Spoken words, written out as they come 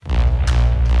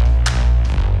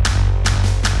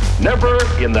Never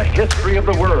in the history of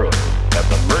the world have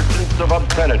the merchants of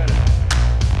obscenity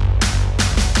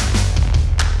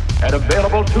had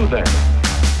available to them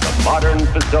the modern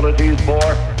facilities for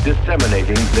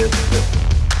disseminating this filth.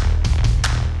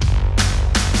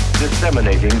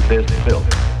 Disseminating this filth.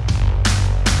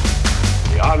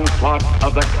 The onslaught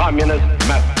of the communist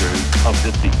masters of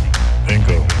deceit.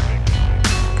 Pinko,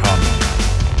 common,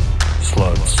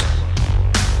 sluts.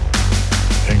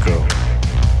 Pinko,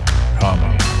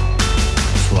 common,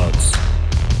 sluts.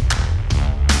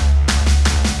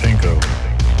 Pinko,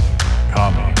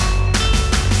 common,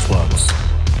 sluts.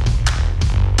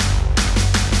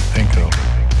 Pinko,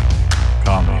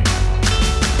 common,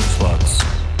 sluts.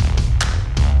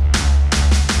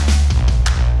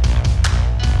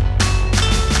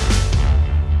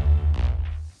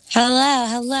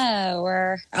 Hello.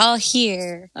 We're all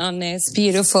here on this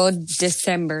beautiful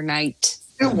December night.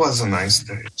 It was a nice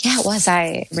day. Yeah, it was.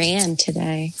 I ran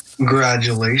today.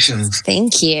 Congratulations.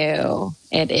 Thank you.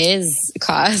 It is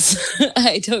cause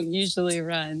I don't usually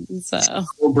run, so.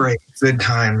 Celebrate good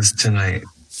times tonight.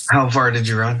 How far did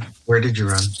you run? Where did you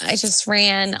run? I just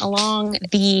ran along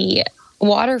the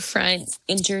waterfront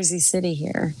in Jersey City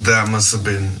here. That must have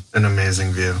been an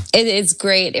amazing view. It's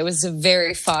great. It was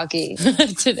very foggy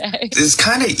today. It's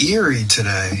kind of eerie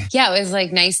today. Yeah, it was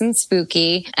like nice and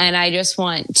spooky. And I just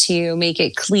want to make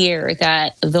it clear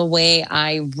that the way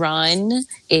I run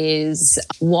is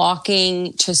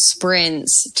walking to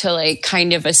sprints to like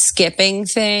kind of a skipping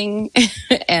thing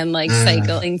and like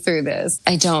cycling through this.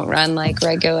 I don't run like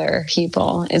regular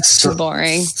people. It's too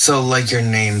boring. So like your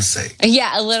namesake.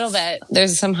 Yeah, a little bit.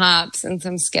 There's some hops and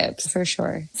some skips for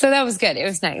sure. So that was good. It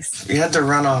was nice. You had to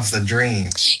run off the dream.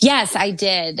 Yes, I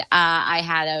did. I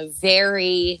had a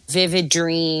very vivid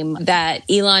dream that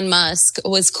Elon Musk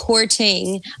was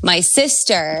courting my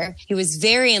sister. He was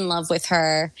very in love with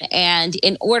her. And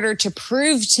in order to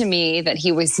prove to me that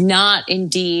he was not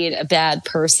indeed a bad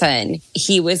person,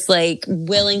 he was like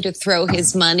willing to throw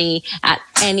his money at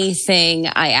anything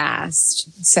I asked.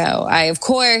 So I, of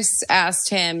course, asked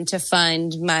him to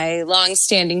fund my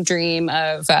long-standing dream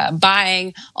of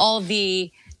buying all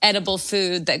the edible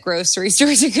food that grocery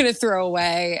stores are going to throw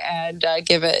away and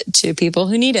give it to people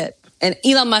who need it. And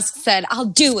Elon Musk said, I'll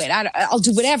do it. I'll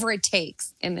do whatever it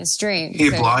takes in this dream. He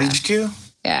obliged you?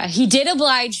 Yeah, he did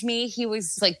oblige me. He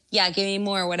was like, yeah, give me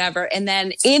more, whatever. And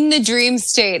then in the dream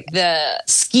state, the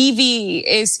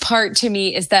skeevy part to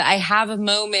me is that I have a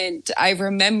moment I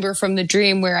remember from the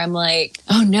dream where I'm like,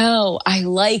 oh no, I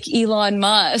like Elon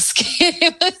Musk.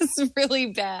 It was really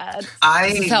bad.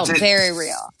 It felt very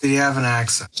real. Did he have an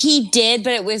accent? He did,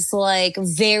 but it was like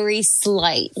very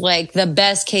slight, like the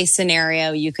best case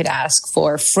scenario you could ask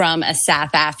for from a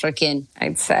South African,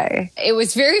 I'd say. It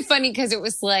was very funny because it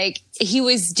was like, he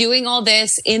was doing all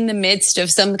this in the midst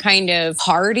of some kind of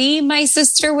party my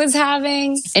sister was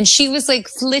having. And she was like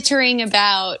flittering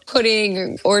about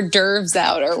putting hors d'oeuvres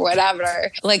out or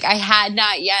whatever. Like I had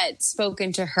not yet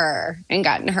spoken to her and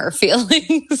gotten her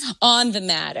feelings on the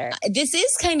matter. This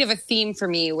is kind of a theme for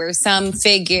me where some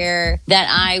figure that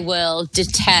I will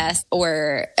detest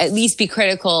or at least be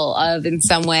critical of in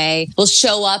some way will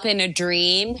show up in a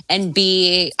dream and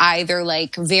be either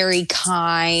like very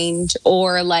kind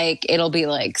or like it'll be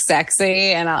like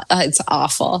sexy and it's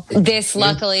awful. This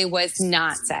luckily was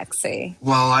not sexy.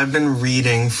 Well, I've been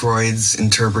reading Freud's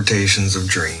interpretations of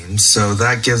dreams, so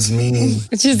that gives me...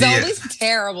 Which is always a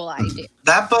terrible idea.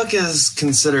 That book is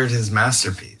considered his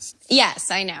masterpiece.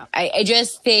 Yes, I know. I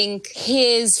just think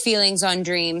his feelings on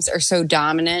dreams are so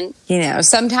dominant. You know,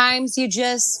 sometimes you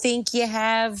just think you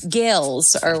have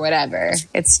gills or whatever.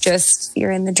 It's just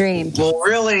you're in the dream. Well,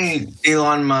 really,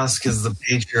 Elon Musk is the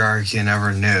patriarch you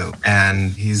never knew.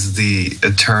 And he's the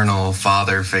eternal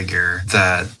father figure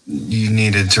that you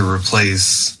needed to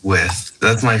replace with.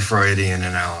 That's my Freudian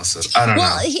analysis. I don't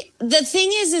know. The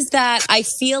thing is that I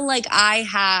feel like I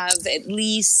have at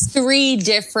least 3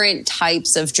 different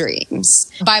types of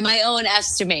dreams by my own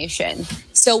estimation.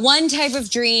 So one type of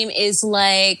dream is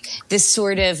like this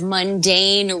sort of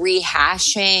mundane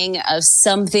rehashing of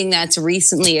something that's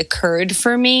recently occurred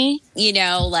for me. You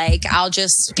know, like I'll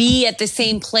just be at the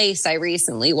same place I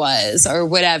recently was or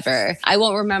whatever. I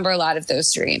won't remember a lot of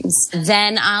those dreams.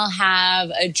 Then I'll have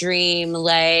a dream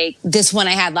like this one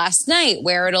I had last night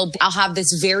where I'll have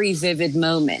this very vivid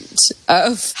moment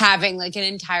of having like an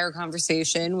entire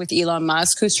conversation with Elon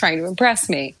Musk who's trying to impress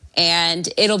me. And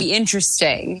it'll be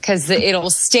interesting because it'll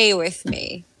stay with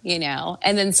me, you know?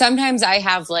 And then sometimes I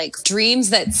have like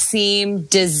dreams that seem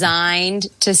designed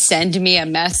to send me a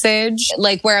message,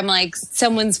 like where I'm like,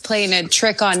 someone's playing a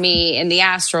trick on me in the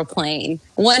astral plane.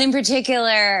 One in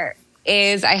particular,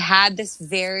 is I had this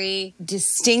very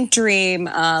distinct dream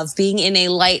of being in a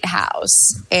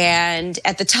lighthouse. And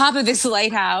at the top of this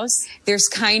lighthouse, there's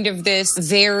kind of this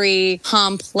very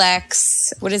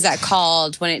complex, what is that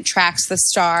called when it tracks the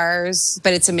stars,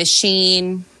 but it's a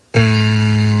machine?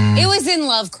 It was in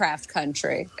Lovecraft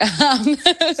country.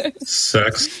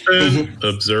 Sextant,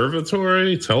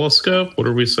 observatory, telescope? What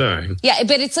are we saying? Yeah,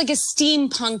 but it's like a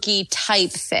steampunky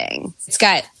type thing. It's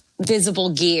got visible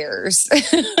gears.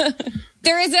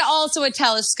 There is also a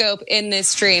telescope in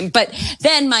this dream. But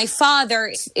then my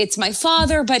father, it's my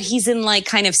father, but he's in like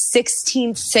kind of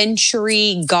 16th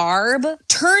century garb,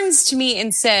 turns to me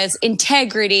and says,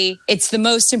 integrity, it's the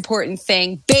most important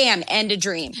thing. Bam, end of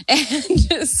dream.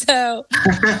 And so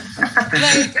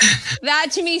like that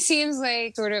to me seems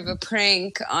like sort of a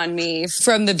prank on me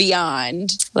from the beyond.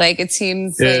 Like it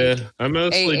seems like I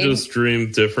mostly just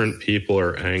dream different people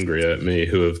are angry at me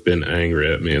who have been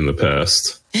angry at me in the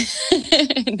past.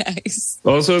 Nice.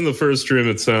 Also, in the first dream,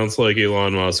 it sounds like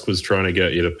Elon Musk was trying to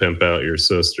get you to pimp out your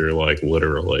sister, like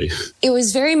literally. It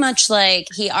was very much like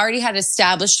he already had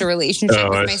established a relationship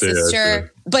with my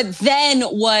sister, but then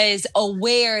was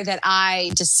aware that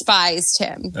I despised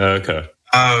him. Okay.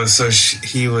 Oh, so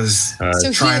he was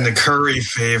trying to curry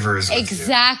favors with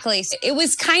exactly. It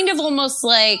was kind of almost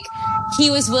like he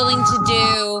was willing to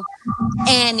do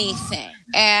anything.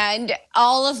 And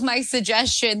all of my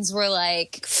suggestions were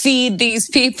like, feed these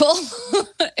people,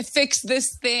 fix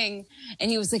this thing. And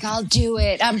he was like, I'll do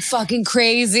it. I'm fucking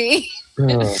crazy.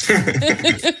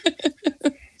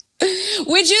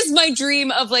 Which is my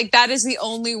dream of like, that is the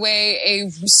only way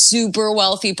a super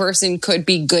wealthy person could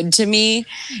be good to me,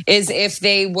 is if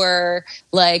they were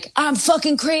like, I'm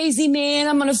fucking crazy, man.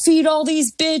 I'm going to feed all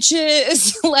these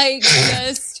bitches. Like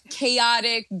just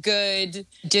chaotic, good,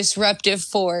 disruptive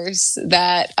force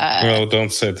that... well,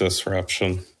 don't say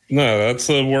disruption. No, that's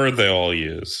the word they all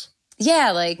use. Yeah,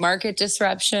 like market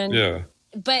disruption. Yeah.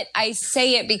 But I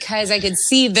say it because I could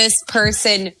see this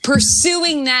person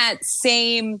pursuing that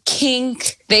same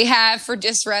kink they have for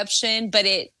disruption, but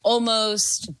it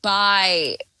almost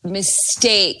by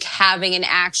mistake having an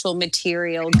actual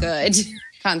material good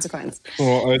consequence.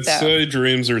 Well, I'd say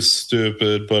dreams are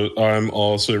stupid, but I'm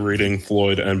also reading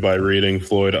Floyd, and by reading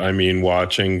Floyd, I mean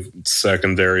watching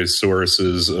secondary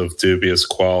sources of dubious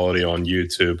quality on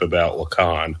YouTube about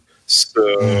Lacan.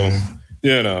 So...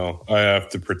 you know, I have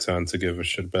to pretend to give a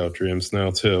shit about dreams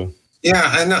now, too. Yeah,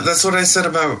 I know. That's what I said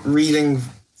about reading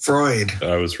Freud.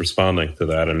 I was responding to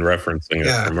that and referencing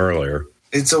it from earlier.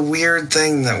 It's a weird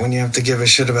thing that when you have to give a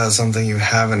shit about something you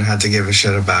haven't had to give a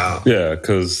shit about. Yeah,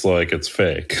 because, like, it's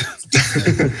fake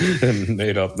and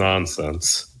made up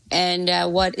nonsense. And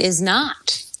what is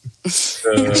not?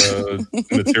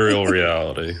 Material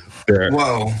reality. There.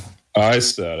 Whoa. I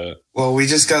said it. Well, we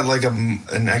just got like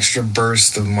an extra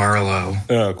burst of Marlowe.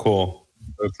 Oh, cool.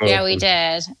 Yeah, we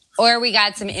did. Or we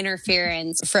got some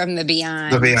interference from the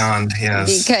beyond. The beyond,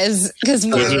 yes. Because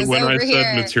when I here.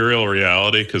 said material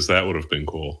reality, because that would have been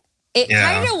cool. It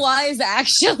kind of was,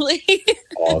 actually.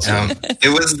 Awesome. It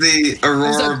was the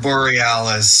Aurora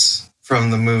Borealis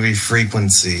from the movie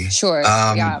Frequency. Sure.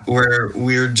 Where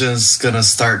we're just going to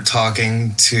start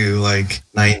talking to like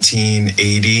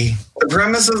 1980. The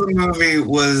premise of the movie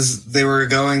was they were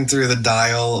going through the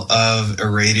dial of a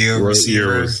radio receiver.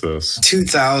 What year was this?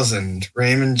 2000.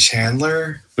 Raymond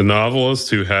Chandler. The novelist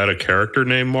who had a character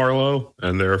named Marlowe,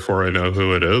 and therefore I know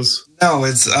who it is. No,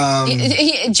 it's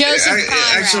Joseph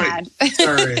Conrad. Actually,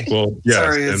 sorry. Well, yes,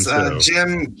 sorry, it's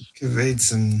Jim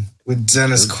Caviezel with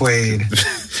Dennis Quaid.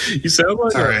 You sound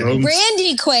like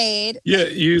Randy Quaid. Yeah,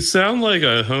 you sound like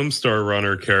a Homestar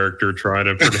Runner character trying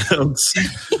to pronounce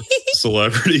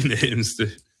celebrity names.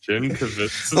 Jim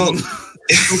Caviezel. Well,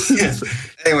 yeah.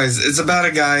 Anyways, it's about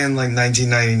a guy in like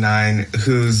 1999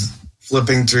 who's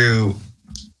flipping through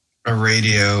a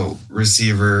radio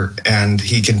receiver and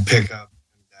he can pick up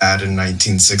that in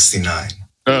 1969.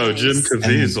 Oh, Jim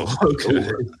Caviezel.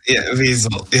 Okay. Yeah,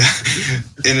 Caviezel.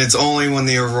 Yeah. And it's only when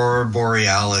the Aurora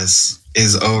Borealis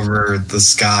is over the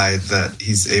sky that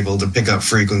he's able to pick up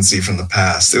frequency from the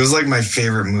past. It was like my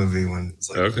favorite movie when it's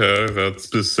like... Okay, that's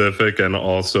specific, and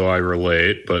also I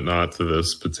relate, but not to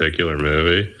this particular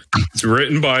movie. It's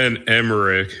written by an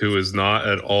Emmerich who is not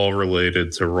at all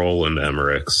related to Roland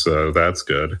Emmerich, so that's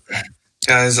good.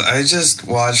 Guys, I just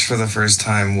watched for the first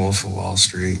time Wolf of Wall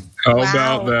Street. How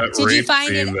about that Did rape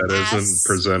scene that isn't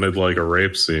presented like a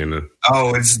rape scene?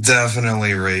 Oh, it's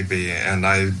definitely rapey, and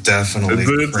I definitely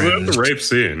It's not a rape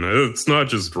scene. It's not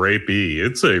just rapey.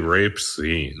 It's a rape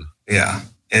scene. Yeah.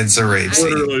 It's a rape scene.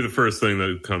 Literally the first thing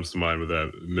that comes to mind with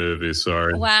that movie.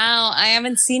 Sorry. Wow, I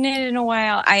haven't seen it in a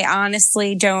while. I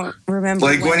honestly don't remember.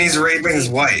 Like when he's raping his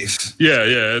wife. Yeah.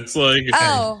 It's like,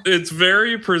 Oh. it's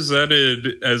very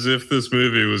presented as if this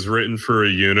movie was written for a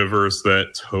universe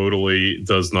that totally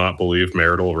does not believe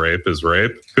marital rape is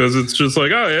rape. Because it's just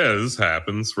like, oh yeah, this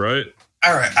happens, right?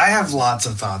 All right, I have lots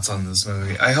of thoughts on this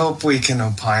movie. I hope we can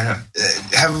opine.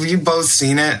 Have you both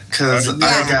seen it? Because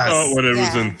I got when it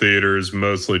was in theaters,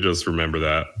 mostly just remember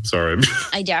that. Sorry.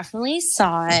 I definitely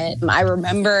saw it. I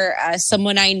remember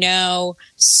someone I know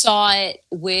saw it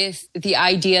with the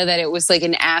idea that it was like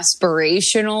an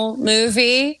aspirational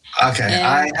movie. Okay, And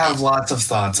I have lots of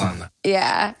thoughts on that.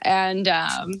 Yeah, and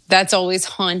that's always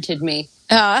haunted me.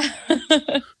 I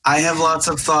have lots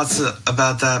of thoughts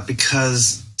about that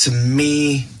because to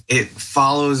me, it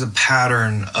follows a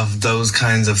pattern of those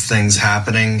kinds of things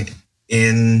happening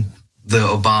in the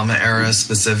Obama era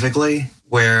specifically,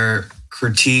 where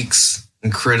critiques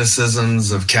and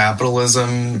criticisms of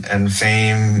capitalism and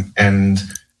fame and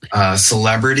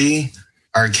celebrity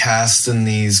are cast in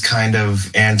these kind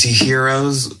of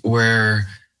anti-heroes where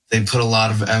they put a lot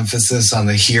of emphasis on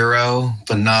the hero,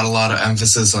 but not a lot of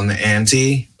emphasis on the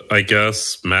anti. I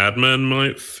guess Mad Men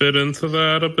might fit into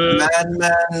that a bit. Mad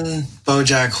Men,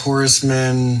 BoJack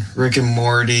Horseman, Rick and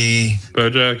Morty.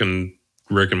 BoJack and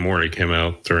Rick and Morty came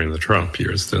out during the Trump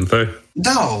years, didn't they?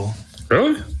 No.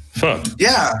 Really? Fuck.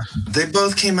 Yeah. They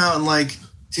both came out in like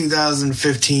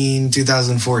 2015,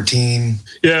 2014.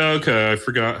 Yeah, okay. I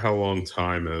forgot how long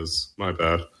time is. My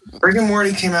bad. Rick and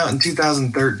Morty came out in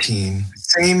 2013.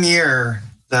 Same year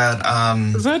that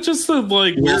Is that just the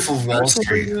like Wolf of Wall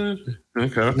Street?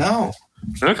 Okay. No.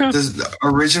 Okay. The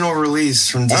original release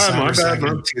from December my bad,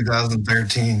 2nd,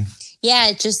 2013. Yeah,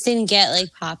 it just didn't get like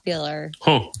popular.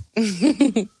 Huh.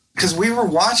 Because we were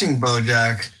watching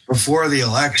BoJack before the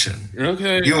election.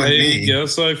 Okay. You and I me.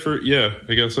 guess I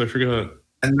forgot.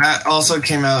 And that also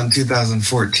came out in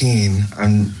 2014.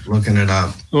 I'm looking it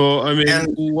up. Well, I mean,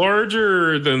 And-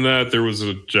 larger than that, there was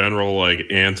a general like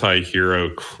anti-hero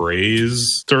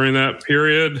craze during that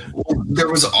period. There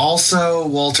was also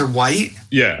Walter White.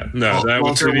 Yeah, no, that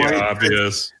was Walter pretty White.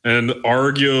 obvious. And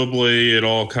arguably, it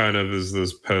all kind of is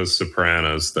this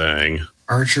post-Sopranos thing.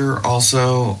 Archer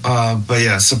also, but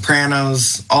yeah,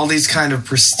 Sopranos, all these kind of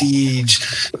prestige,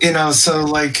 so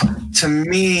like to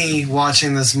me,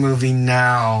 watching this movie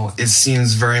now, it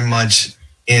seems very much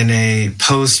in a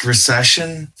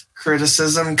post-recession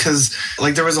criticism because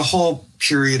like there was a whole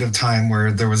period of time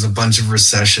where there was a bunch of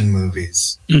recession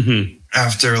movies. Mm-hmm.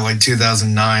 After like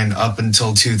 2009 up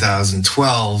until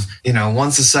 2012,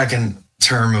 once the second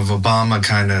term of Obama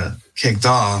kind of kicked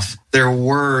off, there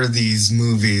were these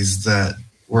movies that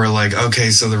were like, okay,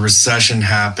 so the recession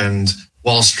happened.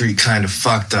 Wall Street kind of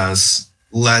fucked us.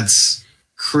 Let's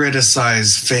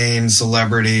criticize fame,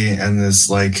 celebrity, and this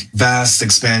like vast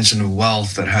expansion of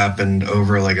wealth that happened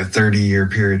over like a 30-year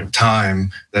period of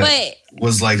time that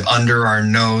was like under our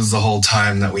nose the whole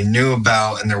time that we knew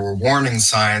about, and there were warning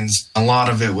signs. A lot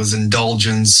of it was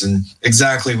indulgence and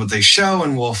exactly what they show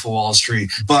in Wolf of Wall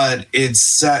Street, but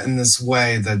it's set in this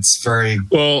way that's very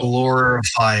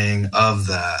glorifying of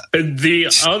that. The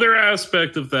other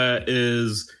aspect of that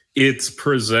is it's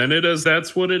presented as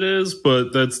that's what it is,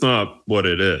 but that's not what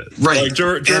it is. Right. Like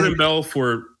Jordan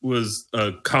Belfort was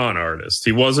a con artist.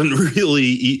 He wasn't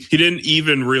really, he didn't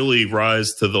even really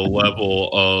rise to the level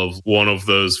of one of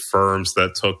those firms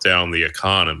that took down the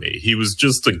economy. He was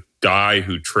just a guy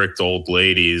who tricked old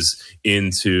ladies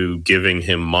into giving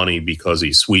him money because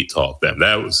he sweet talked them.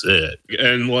 That was it.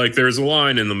 And like, there's a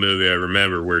line in the movie I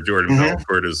remember where Jordan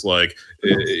Belfort is like,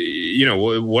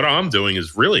 what I'm doing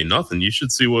is really nothing. You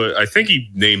should see what I think he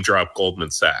name dropped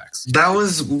Goldman Sachs. That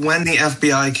was when the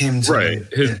FBI came to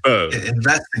his boat.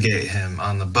 Investigate him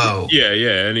on the boat. Yeah.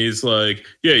 And he's like,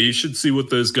 yeah, you should see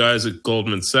what those guys at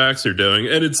Goldman Sachs are doing.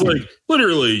 And it's like,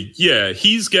 literally, yeah,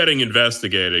 he's getting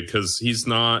investigated because he's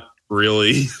not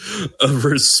really a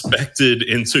respected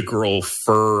integral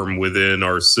firm within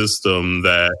our system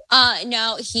that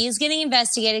no, he's getting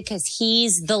investigated because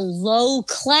he's the low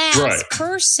class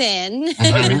person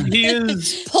I mean, he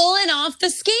is pulling off the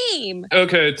scheme.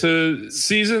 Okay, to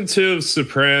season 2 of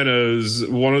Sopranos,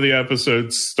 one of the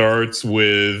episodes starts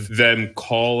with them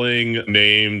calling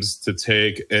names to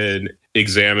take an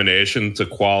examination to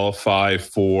qualify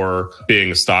for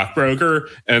being a stockbroker.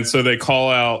 And so they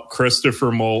call out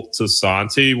Christopher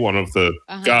Moltisanti, one of the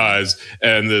guys,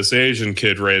 and this Asian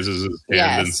kid raises his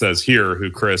hand and says, here, who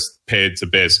Chris paid to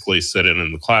basically sit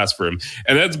in the class for him.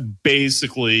 And that's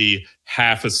basically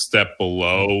half a step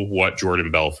below what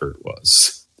Jordan Belfort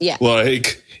was. Yeah.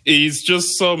 Like, he's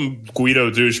just some Guido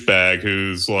douchebag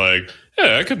who's like,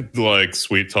 yeah, I could, like,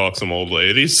 sweet talk some old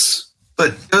ladies. But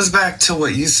it goes back to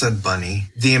what you said, Bunny.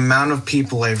 The amount of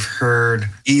people I've heard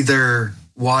either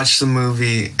watch the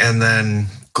movie and then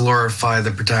glorify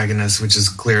the protagonist, which is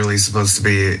clearly supposed to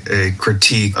be a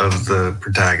critique of the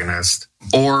protagonist.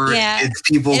 Or it's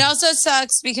people... It also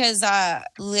sucks because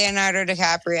Leonardo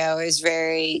DiCaprio is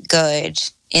very good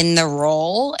in the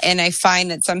role, and I find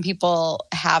that some people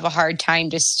have a hard time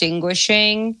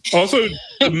distinguishing. Also,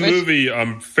 the movie,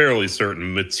 I'm fairly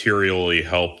certain, materially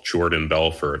helped Jordan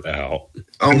Belfort out.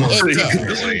 Almost.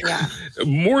 Yeah.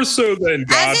 More so than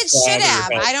As it should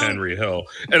have. helped Henry Hill.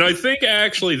 And I think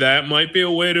actually that might be a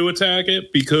way to attack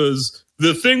it, because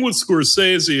the thing with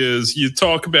Scorsese is you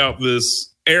talk about this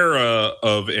era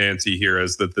of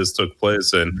anti-heroes that this took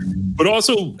place in, but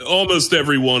also almost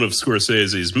every one of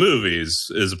Scorsese's movies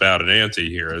is about an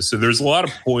anti-hero. So there's a lot of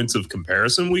points of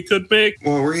comparison we could make.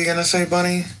 What were you going to say,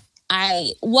 Bunny?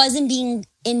 I wasn't being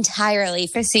entirely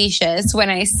facetious when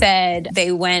I said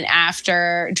they went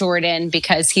after Jordan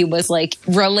because he was like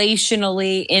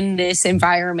relationally in this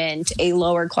environment a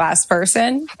lower class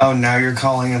person. Oh, now you're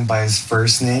calling him by his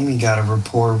first name? You got a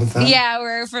rapport with him? Yeah,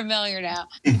 we're familiar now.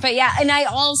 But yeah, and I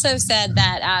also said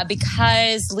that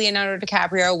because Leonardo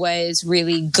DiCaprio was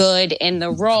really good in the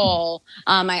role,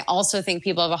 I also think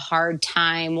people have a hard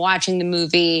time watching the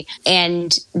movie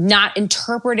and not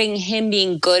interpreting him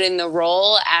being good in the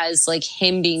role as like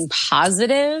him being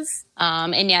positive.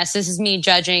 And yes, this is me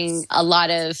judging a lot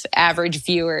of average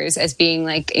viewers as being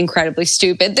like incredibly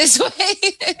stupid this way.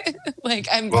 Like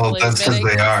that's because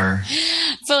they are.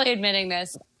 Fully admitting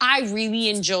this. I really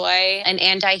enjoy an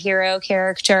anti-hero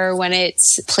character when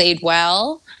it's played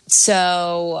well.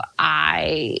 So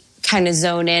I kind of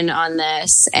zone in on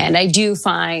this. And I do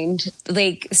find,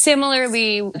 like,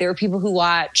 similarly, there were people who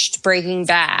watched Breaking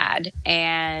Bad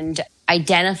and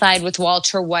identified with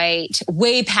Walter White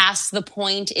way past the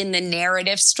point in the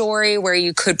narrative story where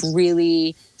you could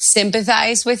really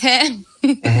sympathize with him.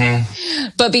 Mm-hmm.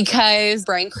 But because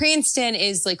Bryan Cranston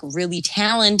is like really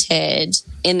talented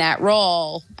in that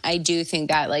role, I do think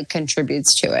that like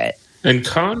contributes to it. And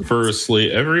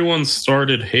conversely, everyone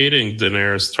started hating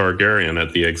Daenerys Targaryen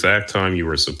at the exact time you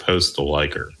were supposed to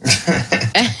like her.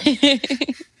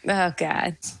 Oh,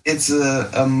 God. It's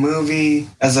a movie,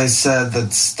 as I said,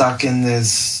 that's stuck in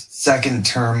this second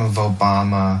term of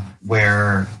Obama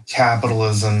where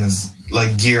capitalism is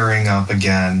like gearing up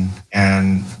again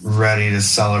and ready to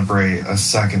celebrate a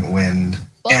second wind.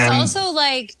 Well, it's also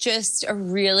like just a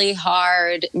really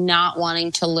hard not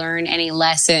wanting to learn any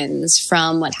lessons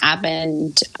from what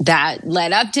happened that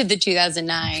led up to the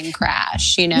 2009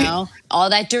 crash, you know? All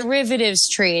that derivatives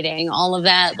trading, all of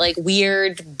that like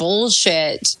weird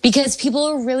bullshit. Because people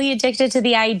are really addicted to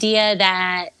the idea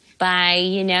that by,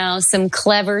 you know, some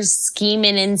clever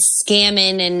scheming and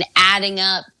scamming and adding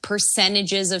up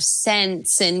percentages of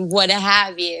cents and what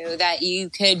have you, that you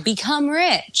could become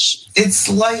rich. It's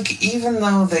like, even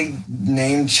though they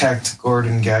name-checked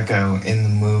Gordon Gekko in the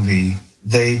movie,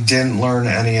 they didn't learn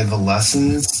any of the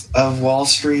lessons of Wall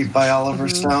Street by Oliver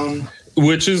Stone.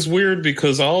 Which is weird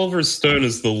because Oliver Stone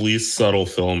is the least subtle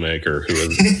filmmaker who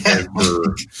has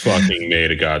ever fucking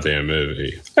made a goddamn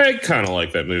movie. I kind of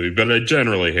like that movie, but I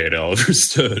generally hate Oliver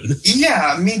Stone.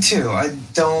 Yeah, me too. I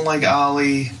don't like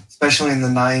Ollie, especially in the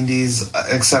 90s,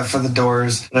 except for The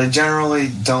Doors. But I generally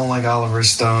don't like Oliver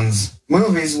Stone's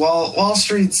movies. Wall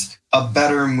Street's a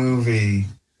better movie,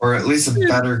 or at least a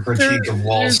better critique of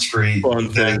Wall Street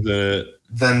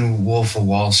than Wolf of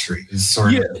Wall Street is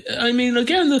sort of. I mean,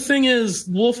 again, the thing is,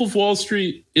 Wolf of Wall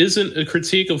Street isn't a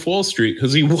critique of Wall Street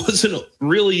because he wasn't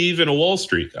really even a Wall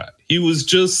Street guy. He was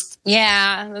just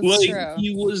that's true.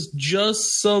 He was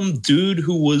just some dude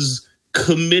who was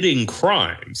committing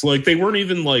crimes. Like, they weren't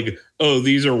even like, oh,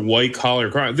 these are white collar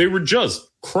crimes. They were just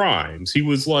crimes. He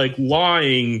was like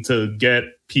lying to get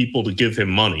people to give him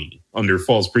money under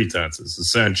false pretenses,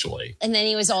 essentially. And then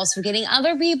he was also getting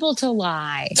other people to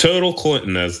lie. Total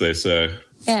Clinton, as they say.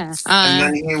 Yeah. And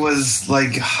then he was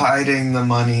like hiding the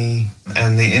money,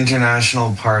 and the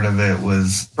international part of it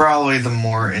was probably the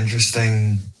more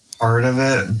interesting part of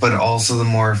it, but also the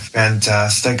more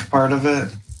fantastic part of it.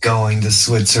 Going to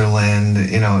Switzerland,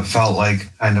 you know, it felt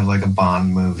like kind of like a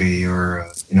Bond movie or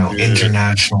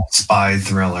international spy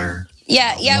thriller.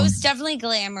 Yeah, it was definitely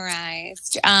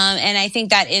glamorized. And I think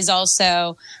that is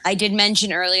also, I did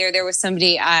mention earlier, there was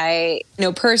somebody I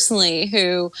know personally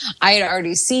who I had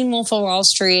already seen Wolf of Wall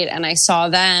Street, and I saw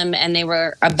them and they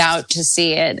were about to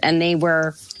see it, and they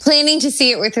were planning to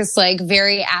see it with this like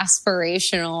very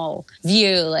aspirational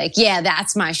view, like, yeah,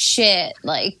 that's my shit,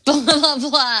 like blah, blah,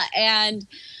 blah. And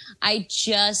I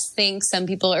just think some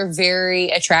people are very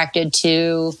attracted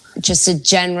to just a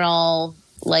general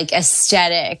like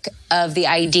aesthetic of the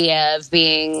idea of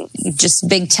being just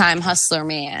big time hustler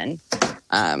man.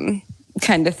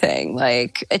 Kind of thing.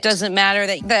 Like, it doesn't matter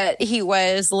that he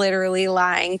was literally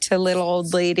lying to little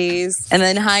old ladies and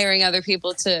then hiring other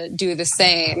people to do the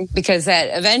same, because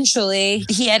that eventually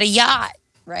he had a yacht,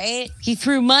 right? He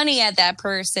threw money at that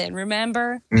person,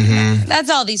 remember? Mm-hmm. That's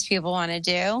all these people want to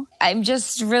do. I'm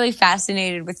just really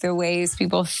fascinated with the ways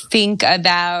people think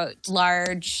about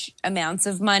large amounts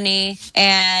of money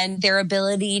and their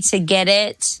ability to get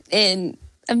it in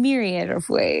a myriad of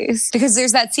ways. Because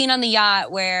there's that scene on the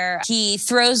yacht where he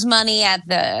throws money at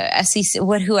the SEC,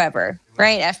 whoever,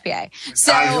 right? FBI.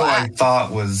 So Guy who I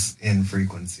thought was in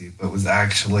Frequency, but was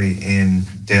actually in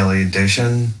Daily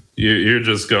Edition. You're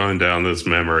just going down this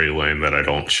memory lane that I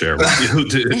don't share with you,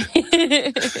 dude.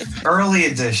 Early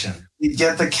Edition. You'd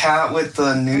get the cat with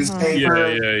the newspaper.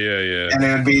 Yeah. And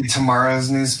it would be tomorrow's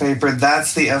newspaper.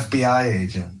 That's the FBI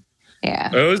agent.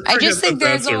 Yeah. I just think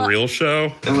that's a real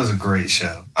show. It was a great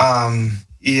show.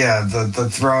 Yeah, the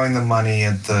throwing the money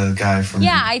at the guy from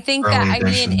I think that, Early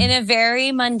Edition. I mean, in a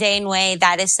very mundane way,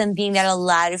 that is something that a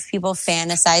lot of people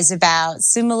fantasize about.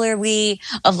 Similarly,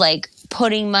 of like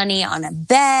putting money on a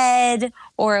bed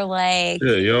or like,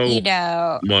 you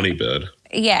know, money bed.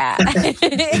 Yeah. Like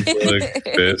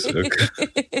basic.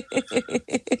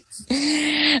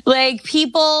 Like,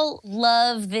 people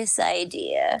love this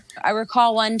idea. I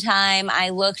recall one time I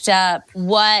looked up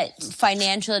what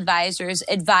financial advisors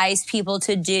advise people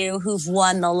to do who've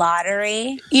won the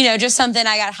lottery. You know, just something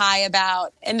I got high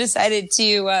about and decided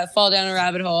to fall down a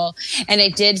rabbit hole. And I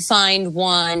did find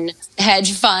one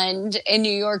hedge fund in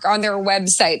New York on their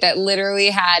website that literally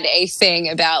had a thing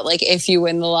about, like, if you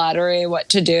win the lottery, what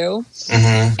to do.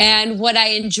 Mm-hmm. And what I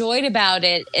enjoyed about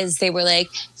it is they were like,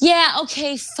 yeah,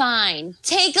 okay, fine.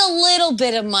 Take a little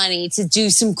bit of money to do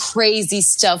some crazy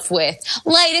stuff with.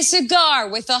 Light a cigar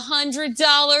with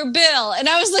 $100 bill. And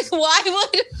I was like,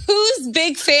 whose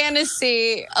big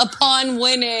fantasy upon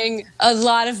winning a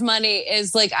lot of money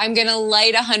is like, I'm going to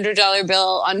light $100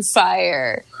 bill on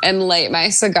fire and light my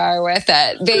cigar with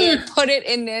it. They put it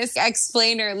in this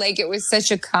explainer like it was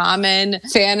such a common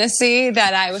fantasy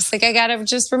that I was like, I got to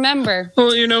just remember.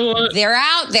 Well, you know what? They're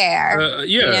out there. Yeah.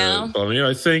 You know? I mean,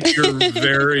 I think you're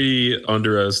very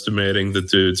underestimating the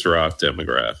dude's rock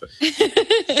demographic.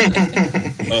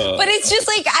 But it's just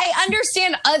like, I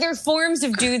understand other forms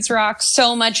of dudes rock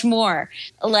so much more.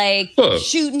 Like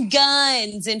shooting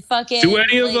guns and fucking... Do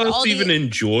any of like, us even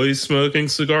enjoy smoking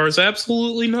cigars?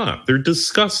 Absolutely not. They're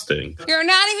disgusting. You're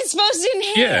not even supposed to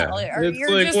inhale. Yeah, Or it's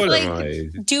you're like, just what like am I?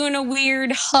 doing a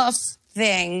weird huff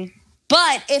thing.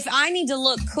 But if I need to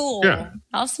look cool,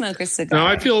 I'll smoke a cigar. Now,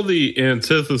 I feel the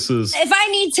antithesis. If I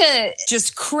need to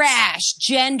just crash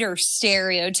gender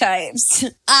stereotypes,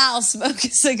 I'll smoke a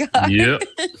cigar. Yep.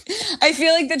 I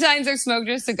feel like the times I smoked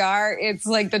a cigar, it's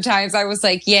like the times I was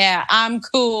like, yeah, I'm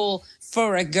cool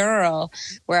for a girl,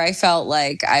 where I felt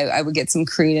like I would get some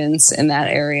credence in that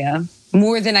area.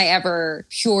 More than I ever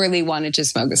purely wanted to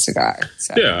smoke a cigar.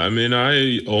 So. Yeah, I mean,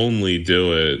 I only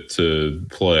do it to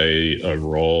play a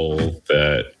role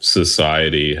that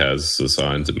society has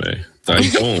assigned to me. I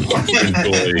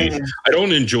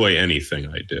don't enjoy anything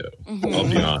I do. Mm-hmm. I'll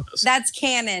be honest. That's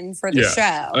canon for the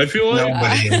show. I feel like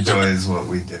nobody enjoys what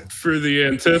we do. For the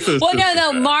antithesis. Well,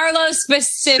 no, Marlo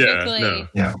specifically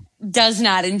does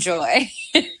not enjoy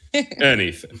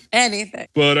anything.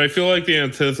 But I feel like the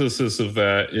antithesis of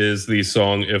that is the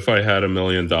song "If I Had $1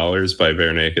 Million" by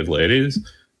Bare Naked Ladies,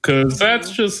 because that's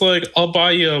just like, I'll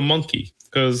buy you a monkey,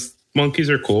 because monkeys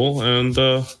are cool, and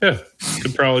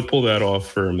could probably pull that off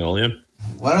for $1 million.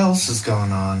 What else is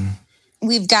going on?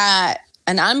 We've got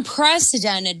an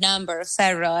unprecedented number of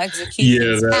federal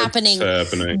executions happening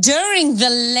during the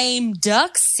lame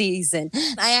duck season.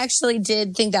 I actually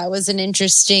did think that was an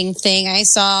interesting thing. I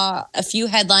saw a few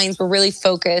headlines were really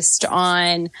focused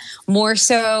on more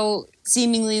so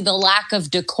seemingly the lack of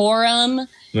decorum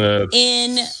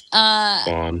in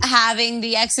having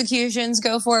the executions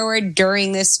go forward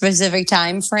during this specific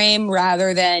time frame,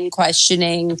 rather than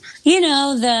questioning,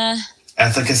 the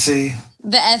efficacy,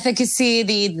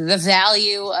 the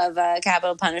value of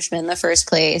capital punishment in the first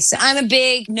place. I'm a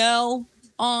big no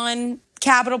on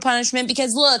capital punishment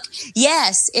because, look,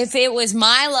 yes, if it was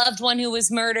my loved one who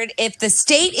was murdered, if the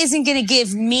state isn't going to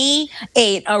give me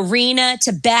an arena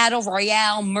to battle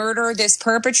royale murder this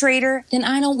perpetrator, then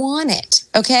I don't want it.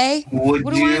 Okay?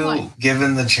 Would you,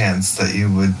 given the chance that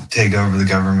you would take over the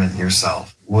government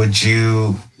yourself, would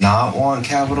you not want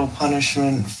capital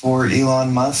punishment for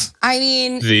Elon Musk? I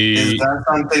mean, is that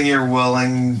something you're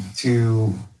willing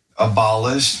to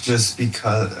abolished just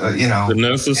because, The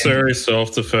necessary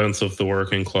self-defense of the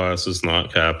working class is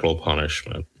not capital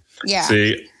punishment. Yeah.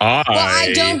 See,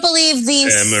 I don't believe the am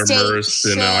state immersed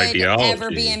in should ideology. ever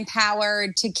be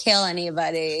empowered to kill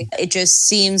anybody. It just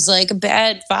seems like a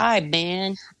bad vibe,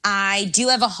 man. I do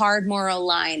have a hard moral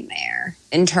line there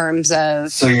in terms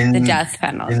of the death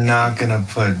penalty. You're not going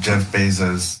to put Jeff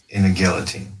Bezos in a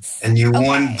guillotine. And you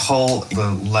wouldn't pull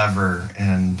the lever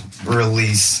and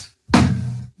release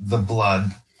the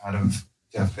blood out of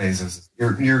Jeff Bezos.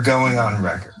 You're going on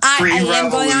record. I am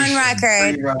going on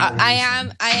record.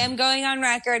 I am going on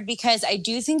record because I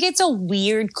do think it's a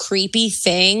weird, creepy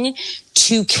thing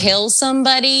to kill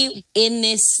somebody in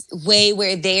this way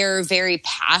where they're very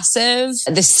passive.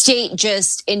 The state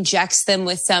just injects them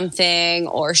with something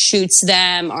or shoots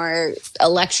them or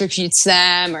electrocutes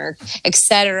them or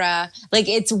etc. Like,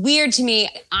 it's weird to me.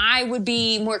 I would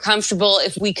be more comfortable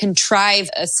if we contrive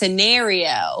a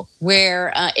scenario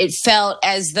where it felt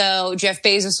as though Jeff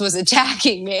Bezos was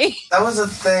attacking me. That was a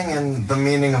thing in The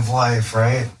Meaning of Life,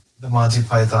 right? The Monty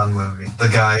Python movie. The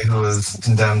guy who was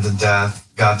condemned to death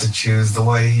got to choose the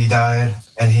way he died,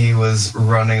 and he was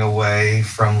running away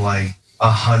from like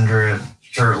 100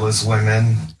 shirtless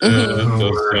women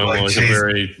who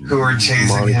were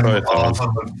chasing him off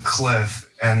of a cliff,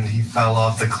 and he fell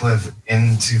off the cliff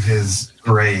into his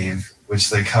grave, which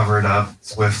they covered up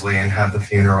swiftly and had the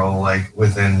funeral like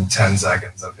within 10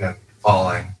 seconds of him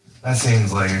falling. That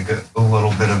seems like a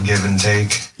little bit of give and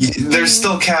take. There's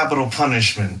still capital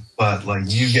punishment, but like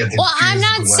you get to choose I'm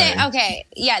not the saying, way. okay,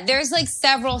 yeah, there's like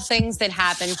several things that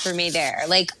happen for me there.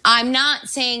 Like, I'm not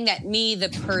saying that me, the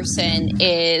person,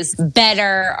 is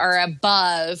better or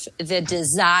above the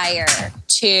desire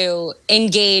to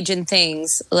engage in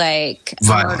things like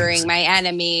murdering my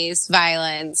enemies,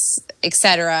 violence,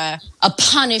 etc. A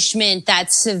punishment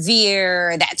that's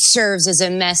severe, that serves as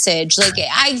a message. Like,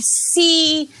 I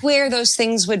see where those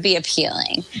things would be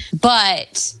appealing.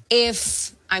 But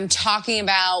if I'm talking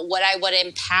about what I would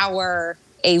empower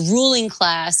a ruling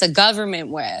class, a government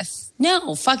with,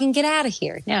 no, fucking get out of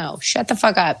here. No, shut the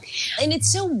fuck up. And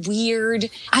it's so weird.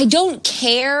 I don't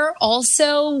care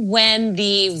also when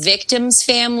the victims'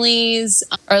 families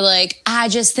are like, I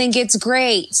just think it's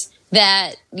great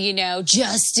that,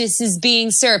 justice is being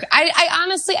served. I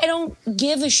honestly, I don't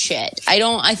give a shit.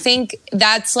 I think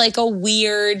that's like a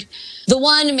weird... The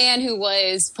one man who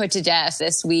was put to death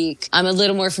this week, I'm a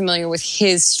little more familiar with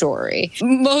his story,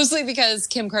 mostly because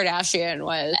Kim Kardashian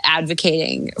was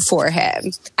advocating for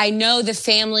him. I know the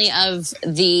family of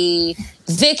the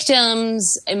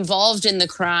victims involved in the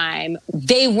crime,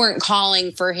 they weren't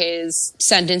calling for his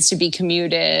sentence to be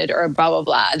commuted or blah, blah,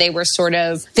 blah. They were sort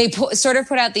of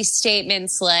put out these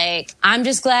statements like, I'm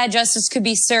just glad justice could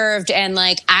be served. And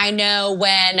like, I know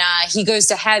when he goes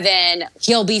to heaven,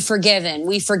 he'll be forgiven.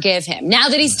 We forgive him. Now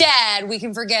that he's dead, we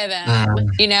can forgive him,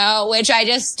 which I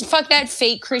just, fuck that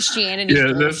fake Christianity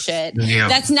bullshit.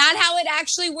 That's not how it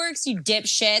actually works, you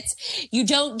dipshits. You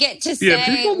don't get to say,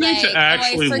 people need to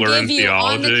actually I learn forgive you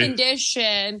theology. on the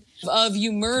condition of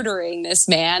you murdering this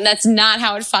man. That's not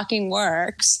how it fucking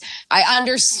works. I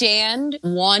understand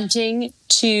wanting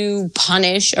to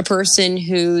punish a person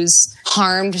who's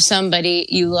harmed somebody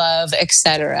you love,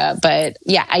 etc. But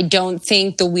yeah, I don't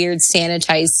think the weird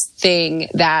sanitized thing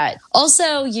that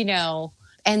also,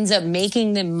 ends up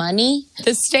making them money.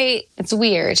 The state, it's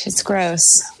weird. It's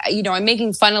gross. I'm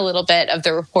making fun a little bit of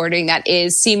the reporting that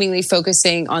is seemingly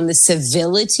focusing on the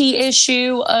civility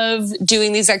issue of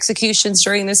doing these executions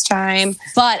during this time.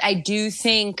 But I do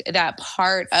think that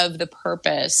part of the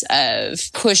purpose of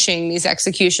pushing these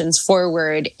executions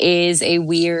forward is a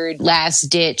weird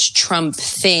last-ditch Trump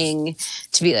thing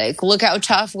to be like, look how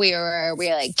tough we were.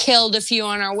 We like killed a few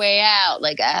on our way out.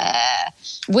 Like,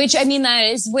 which, I mean, that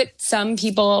is what some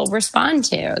people respond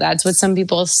to. That's what some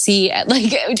people see as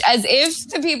if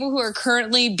the people who are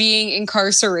currently being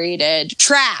incarcerated,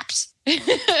 trapped,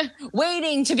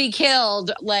 waiting to be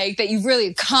killed, like that you've really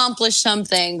accomplished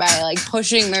something by like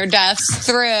pushing their deaths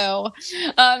through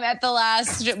at the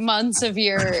last months of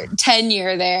your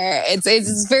tenure there.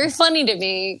 It's very funny to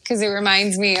me because it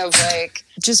reminds me of like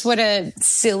just what a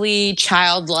silly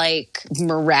childlike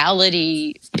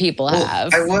morality people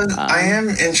have. I am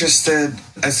interested.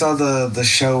 I saw the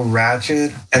show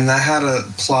Ratched, and that had a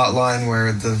plot line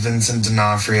where the Vincent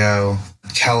D'Onofrio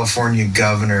California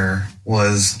governor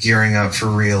was gearing up for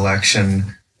re-election,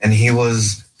 and he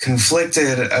was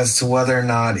conflicted as to whether or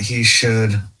not he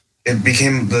should. It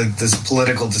became this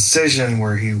political decision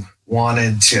where he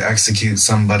wanted to execute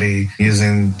somebody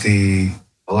using the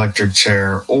electric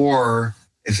chair, or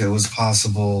if it was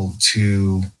possible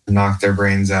to knock their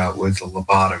brains out with a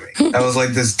lobotomy. That was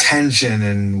like this tension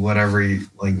in whatever,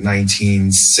 like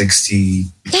 1960,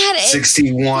 That is,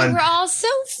 61. they were all so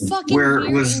fucking Where it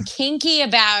weird was- and kinky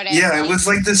about it. Yeah, it was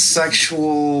like this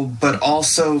sexual, but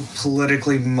also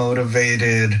politically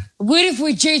motivated. What if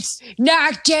we just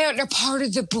knocked out a part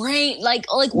of the brain? Like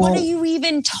what Well- are you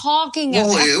even talking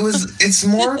Well, about? it's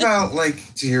more about,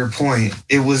 like, to your point,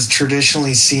 it was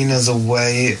traditionally seen as a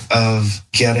way of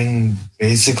getting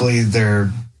basically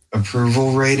their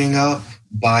approval rating up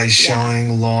by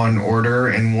showing law and order.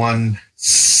 And one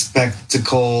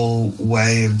spectacle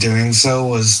way of doing so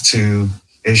was to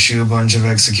issue a bunch of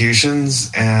executions,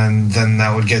 and then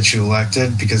that would get you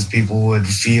elected because people would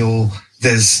feel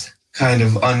this kind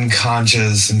of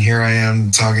unconscious, and here I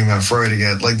am talking about Freud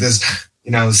again, like this,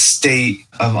 state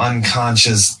of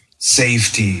unconscious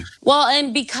safety. Well,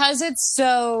 and because it's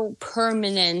so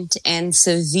permanent and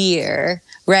severe,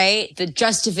 right? The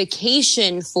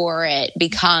justification for it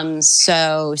becomes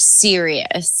so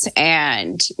serious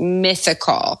and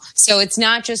mythical. So it's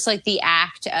not just like the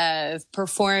act of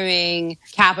performing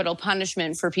capital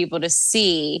punishment for people to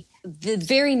see. The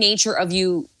very nature of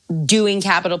you doing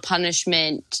capital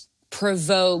punishment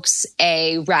provokes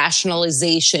a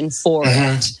rationalization for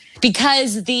it.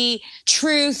 Because the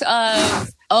truth of,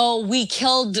 we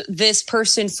killed this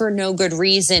person for no good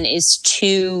reason is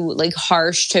too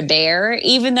harsh to bear,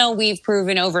 even though we've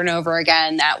proven over and over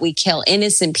again that we kill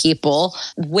innocent people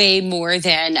way more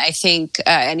than I think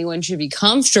anyone should be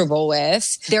comfortable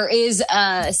with. There is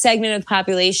a segment of the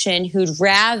population who'd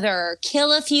rather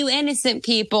kill a few innocent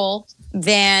people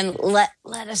than let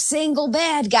a single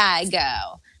bad guy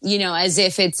go. As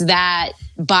if it's that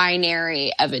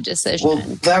binary of a decision. Well,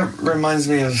 that reminds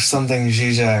me of something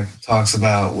Zizek talks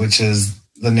about, which is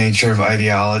the nature of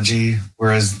ideology,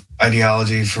 whereas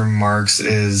ideology for Marx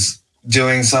is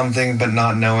doing something but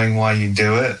not knowing why you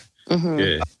do it. Mm-hmm.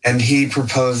 Yeah. And he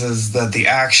proposes that the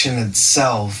action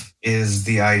itself is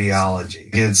the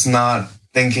ideology. It's not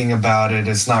thinking about it,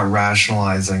 it's not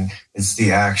rationalizing, it's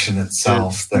the action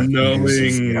itself that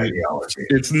produces the ideology.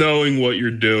 It's knowing what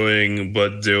you're doing,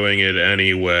 but doing it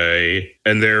anyway,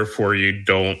 and therefore you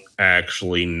don't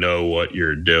actually know what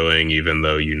you're doing, even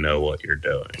though you know what you're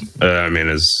doing.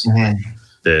 Is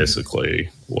basically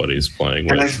what he's playing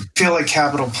with. And I feel like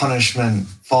capital punishment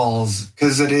falls,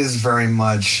 because it is very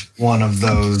much one of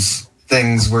those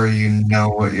things where you know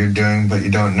what you're doing, but you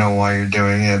don't know why you're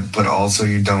doing it, but also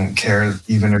you don't care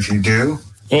even if you do.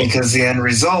 Because the end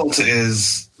result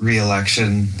is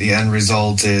re-election. The end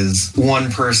result is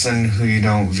one person who you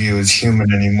don't view as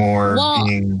human anymore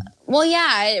being... Well,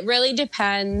 yeah, it really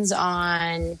depends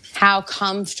on how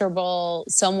comfortable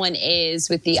someone is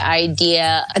with the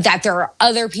idea that there are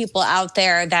other people out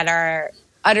there that are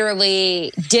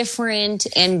utterly different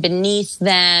and beneath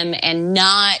them and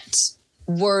not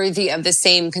worthy of the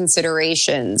same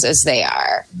considerations as they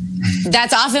are.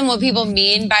 That's often what people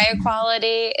mean by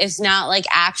equality. It's not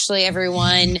actually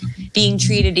everyone being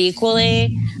treated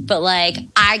equally, but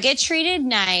I get treated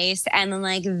nice, and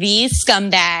then these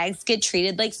scumbags get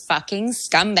treated like fucking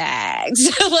scumbags.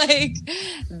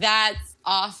 That's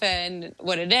often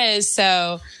what it is.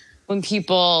 So when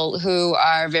people who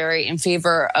are very in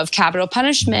favor of capital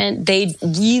punishment, they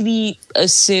really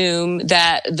assume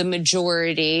that the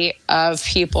majority of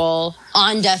people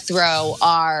on death row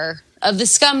are of the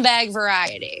scumbag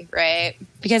variety, right?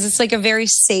 Because it's a very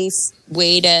safe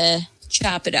way to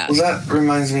chop it up. Well, that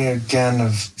reminds me again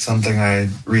of something I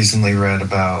recently read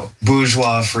about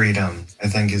bourgeois freedom. I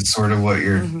think is sort of what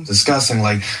you're discussing.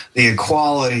 The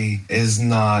equality is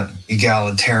not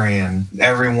egalitarian.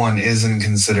 Everyone isn't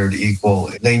considered equal.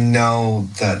 They know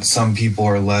that some people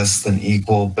are less than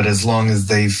equal, but as long as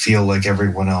they feel like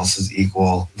everyone else is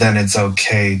equal, then it's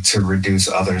okay to reduce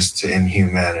others to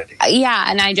inhumanity. Yeah,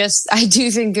 and I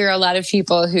do think there are a lot of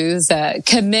people whose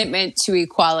commitment to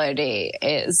equality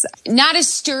is not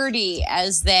as sturdy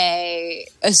as they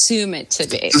assume it to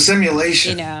be. It's a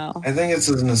simulation. I think it's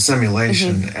a simulation.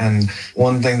 And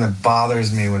one thing that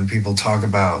bothers me when people talk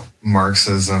about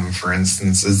Marxism, for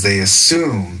instance, is they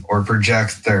assume or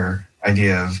project their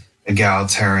idea of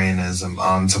egalitarianism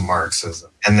onto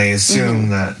Marxism. And they assume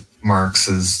that Marx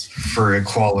is for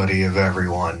equality of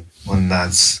everyone, when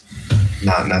that's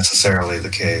not necessarily the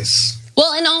case.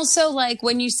 Well, and also,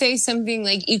 when you say something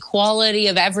like equality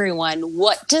of everyone,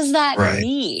 what does that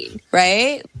mean,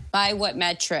 right? By what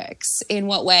metrics? In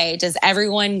what way? Does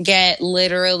everyone get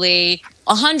literally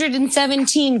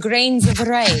 117 grains of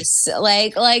rice?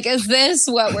 Is this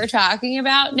what we're talking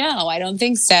about? No, I don't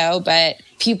think so. But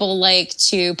people like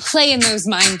to play in those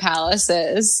mind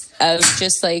palaces of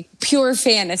just pure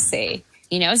fantasy.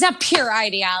 It's not pure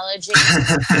ideology.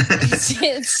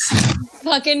 it's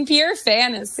fucking pure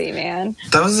fantasy, man.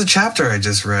 That was the chapter I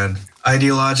just read.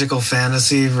 Ideological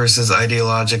fantasy versus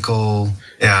ideological,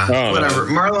 whatever.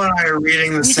 Marlo and I are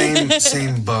reading the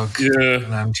same book,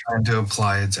 and I'm trying to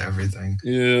apply it to everything.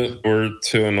 Yeah, we're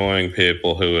two annoying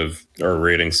people who are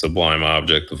reading Sublime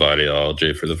Object of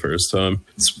Ideology for the first time.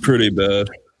 It's pretty bad.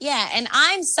 Yeah, and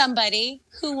I'm somebody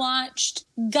who watched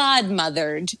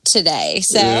Godmothered today.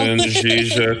 So and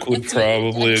Zizek would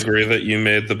probably agree that you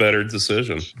made the better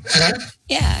decision.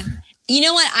 Yeah. You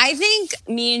know what? I think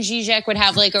me and Zizek would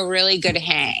have like a really good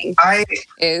hang.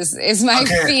 Is my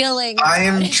feeling. I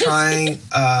am trying.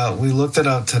 We looked it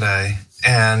up today,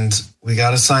 and we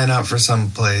got to sign up for some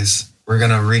place. We're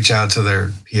gonna reach out to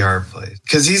their PR place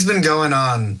because he's been going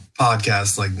on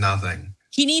podcasts like nothing.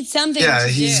 He needs something. Yeah,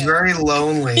 he's very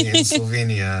lonely in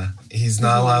Slovenia. He's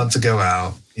not allowed to go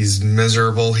out. He's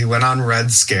miserable. He went on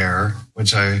Red Scare,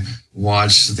 which I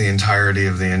watched the entirety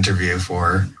of the interview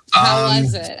for. How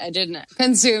was it? I didn't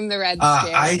consume the Red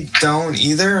Scare. I don't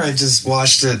either. I just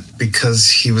watched it because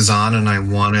he was on and I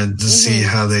wanted to see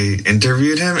how they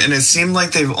interviewed him. And it seemed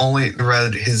like they've only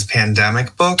read his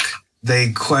pandemic book.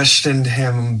 They questioned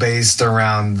him based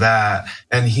around that.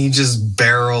 And he just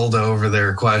barreled over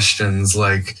their questions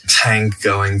like tank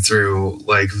going through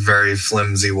like very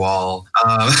flimsy wall.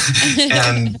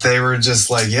 And they were just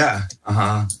like, yeah,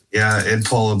 it'd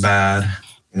pull a bad.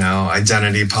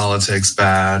 Identity politics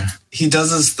bad. He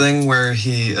does this thing where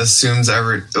he assumes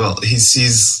he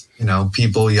sees,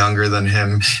 people younger than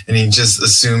him and he just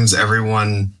assumes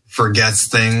everyone forgets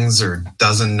things or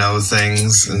doesn't know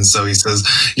things. And so he says,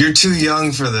 you're too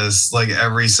young for this, like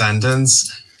every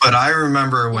sentence. But I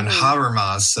remember when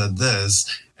Habermas said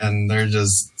this and they're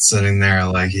just sitting there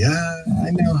like, yeah,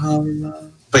 I know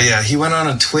Habermas. But yeah, he went on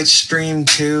a Twitch stream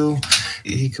too.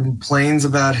 He complains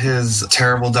about his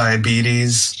terrible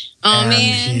diabetes. Oh,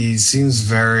 man. He seems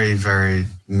very, very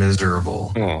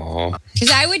miserable. Aww. Because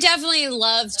I would definitely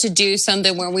love to do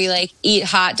something where we like eat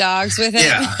hot dogs with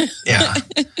him. Yeah.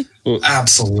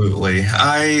 Absolutely.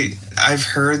 I've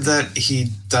heard that he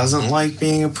doesn't like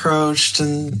being approached,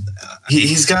 and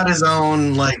he's got his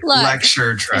own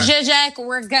lecture track. Zizek,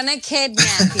 we're gonna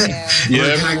kidnap you.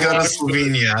 We're gonna go to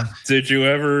Slovenia. Did you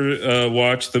ever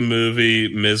watch the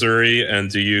movie Misery, and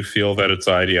do you feel that it's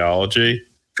ideology?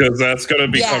 Because that's going to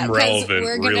become relevant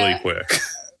really quick.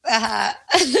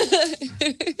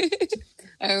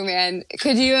 Oh, man.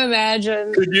 Could you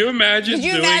imagine? Doing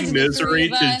Misery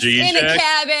to Zizek? In a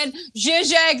cabin,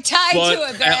 Zizek tied to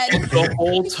a bed. The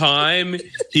whole time,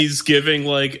 he's giving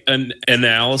like an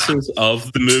analysis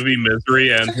of the movie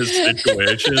Misery and his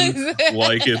situation,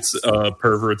 like it's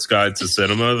Pervert's Guide to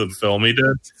Cinema, the film he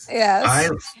did. Yes.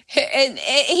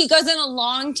 He goes in a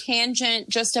long tangent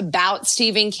just about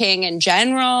Stephen King in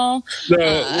general.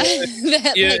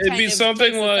 It'd be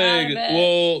something like,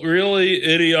 well, really,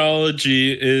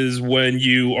 ideology is when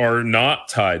you are not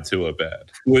tied to a bed.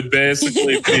 Would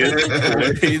basically be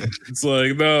it. It's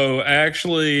like, no,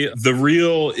 actually, the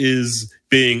real is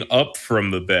being up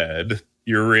from the bed.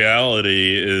 Your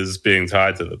reality is being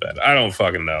tied to the bed. I don't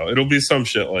fucking know. It'll be some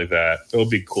shit like that. It'll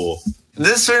be cool.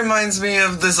 This reminds me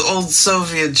of this old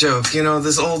Soviet joke,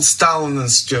 this old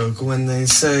Stalinist joke when they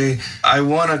say, I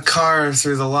won a car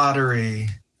through the lottery,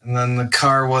 and then the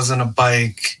car wasn't a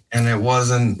bike, and it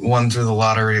wasn't won through the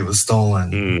lottery, it was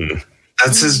stolen.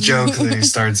 That's his joke that he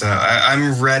starts out.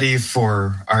 I'm ready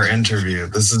for our interview.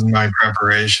 This is my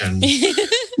preparation.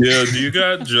 Yeah, do you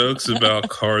got jokes about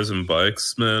cars and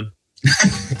bikes, man?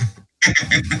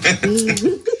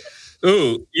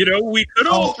 Ooh, we could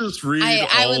all just read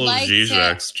all of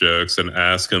Zizek's jokes and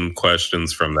ask him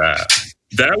questions from that.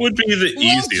 That would be the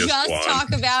easiest just one.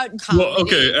 Talk about comedy. Well,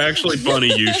 okay, actually,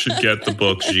 Bunny, you should get the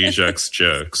book Zizek's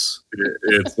Jokes.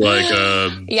 It's like a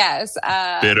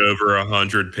bit over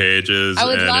 100 pages,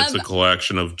 and it's a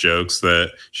collection of jokes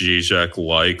that Zizek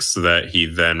likes that he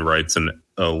then writes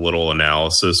a little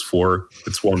analysis for.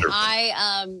 It's wonderful.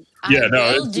 I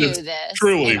will do this.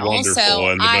 Truly and wonderful also,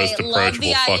 and the most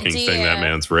approachable fucking thing that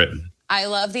man's written. I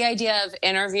love the idea of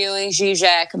interviewing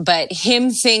Zizek, but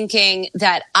him thinking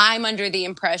that I'm under the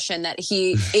impression that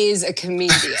he is a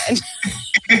comedian.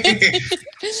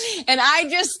 And I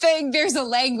just think there's a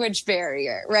language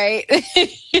barrier, right?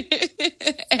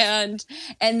 and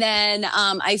then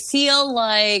I feel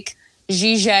like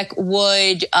Zizek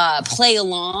would play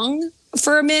along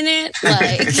for a minute.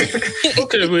 Like,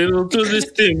 okay, we'll do this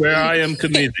thing where I am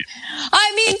comedian.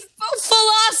 I mean,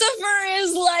 philosopher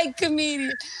is like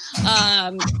comedian.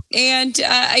 I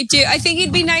think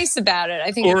he'd be nice about it.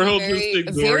 I think, or he'll just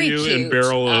ignore you and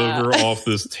barrel over off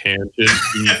this tangent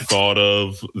he thought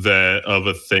of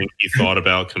a thing he thought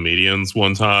about comedians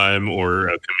one time, or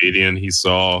a comedian he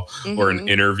saw, or an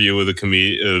interview with a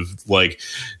comedian of like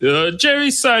Jerry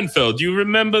Seinfeld. You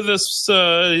remember this?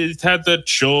 He had that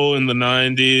show in the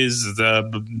 90s,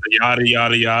 yada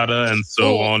yada yada, and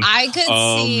so on. I could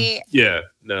see. Yeah.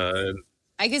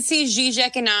 I could see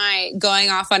Zizek and I going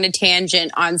off on a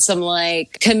tangent on some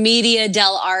like Commedia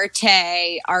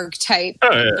dell'arte archetype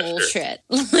bullshit.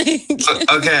 Okay,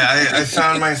 I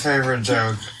found my favorite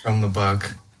joke from the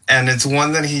book, and it's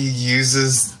one that he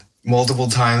uses multiple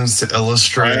times to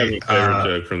illustrate. I have a favorite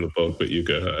joke from the book, but you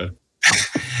go ahead.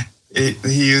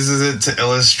 He uses it to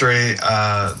illustrate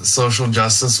social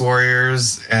justice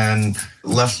warriors and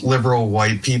left liberal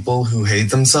white people who hate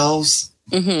themselves.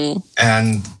 Mm-hmm.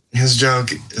 And his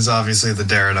joke is obviously the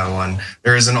Derrida one.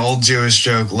 There is an old Jewish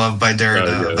joke loved by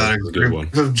Derrida about a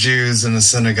group of Jews in a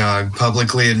synagogue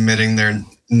publicly admitting their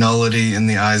nullity in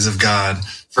the eyes of God.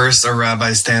 First, a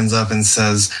rabbi stands up and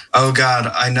says, "Oh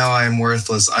God, I know I am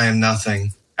worthless. I am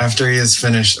nothing." After he has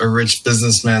finished, a rich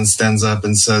businessman stands up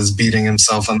and says, beating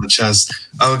himself on the chest,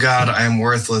 "Oh God, I am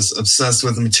worthless, obsessed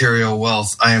with material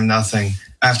wealth. I am nothing."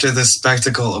 After this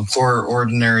spectacle, a poor,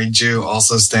 ordinary Jew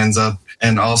also stands up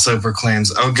and also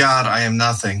proclaims, "Oh God, I am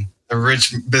nothing." The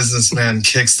rich businessman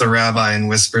kicks the rabbi and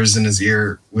whispers in his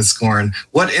ear with scorn,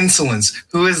 "What insolence!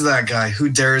 Who is that guy? Who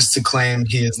dares to claim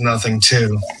he is nothing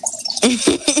too?"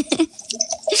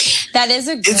 That is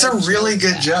a good It's a really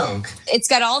good joke. It's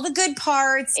got all the good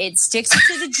parts. It sticks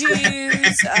to the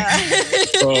Jews.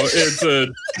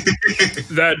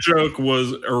 That joke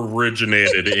was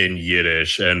originated in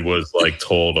Yiddish and was like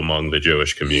told among the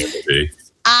Jewish community.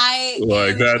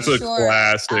 That's a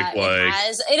classic.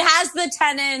 It has the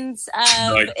tenets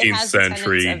of 19th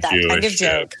century that Jewish kind of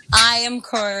joke. I, of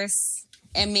course,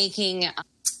 am making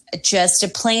just a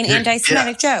plain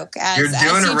anti-Semitic joke. You're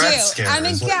doing a red scare. I'm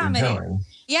in comedy.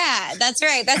 Yeah, that's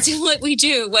right. That's what we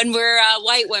do when we're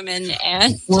white women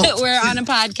and we're on a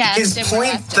podcast. His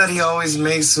point that he always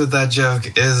makes with that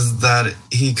joke is that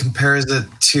he compares it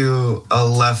to a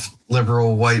left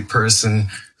liberal white person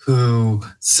who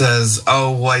says,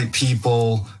 "Oh, white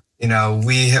people,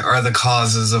 we are the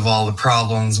causes of all the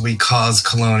problems. We caused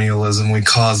colonialism. We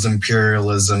caused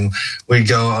imperialism. We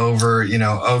go over,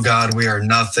 oh God, we are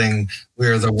nothing. We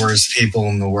are the worst people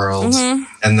in the world." Mm-hmm.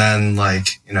 And then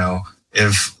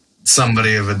if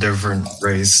somebody of a different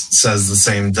race says the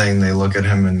same thing, they look at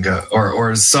him and go,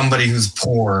 or somebody who's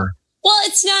poor. Well,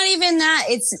 it's not even that.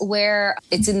 It's where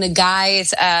it's in the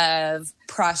guise of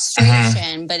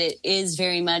prostration, but it is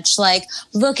very much like,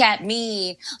 look at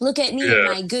me,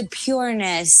 my good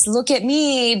pureness, look at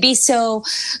me, be so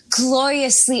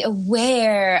gloriously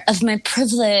aware of my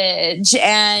privilege.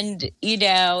 And,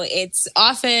 it's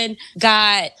often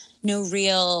got no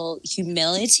real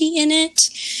humility in it,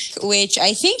 which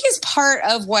I think is part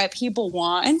of what people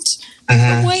want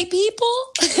from white people.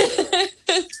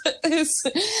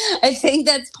 I think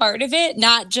that's part of it,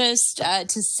 not just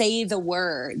to say the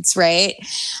words, right?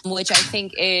 Which I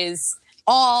think is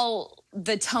all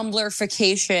the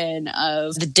Tumblrification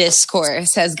of the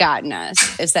discourse has gotten us,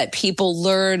 is that people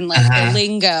learn the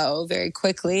lingo very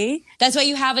quickly. That's why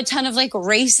you have a ton of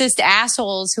racist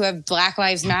assholes who have Black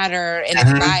Lives Matter in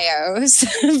their bios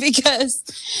because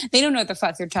they don't know what the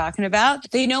fuck they're talking about.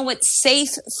 They know what's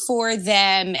safe for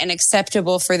them and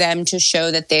acceptable for them to show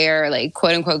that they're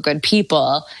quote unquote good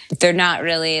people. But they're not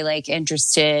really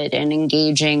interested in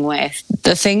engaging with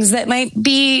the things that might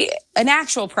be an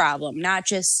actual problem, not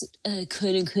just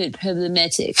quote unquote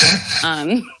problematic.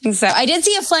 So I did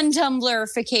see a fun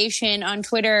Tumblrification on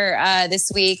Twitter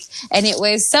this week, and it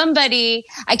was somebody,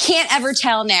 I can't ever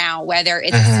tell now whether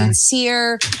it's a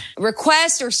sincere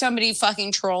request or somebody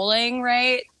fucking trolling,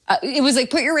 right? It was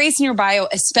put your race in your bio,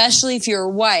 especially if you're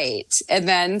white. And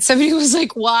then somebody was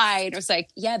like, why? And it was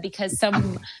yeah, because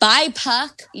some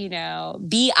BIPOC,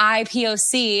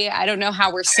 BIPOC, I don't know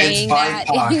how we're saying that.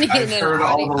 I've heard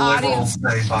all the liberals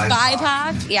say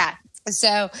BIPOC. Yeah.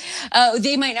 So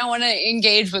they might not want to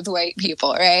engage with white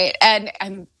people, right? And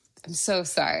I'm so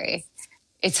sorry.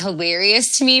 It's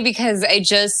hilarious to me because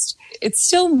it's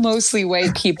still mostly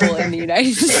white people in the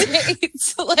United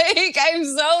States. I'm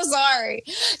so sorry.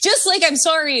 Just I'm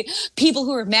sorry people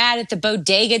who are mad at the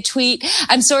bodega tweet.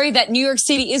 I'm sorry that New York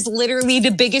City is literally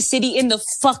the biggest city in the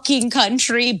fucking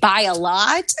country by a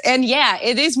lot. And yeah,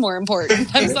 it is more important.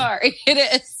 I'm sorry. It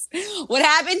is. What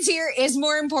happens here is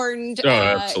more important. Oh,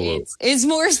 absolutely. It's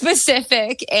more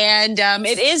specific, and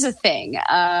it is a thing.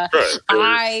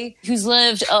 Who's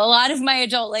lived a lot of my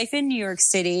adult life in New York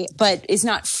City, but is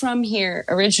not from here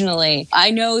originally.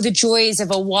 I know the joys of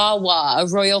a Wawa, a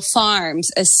Royal Farms,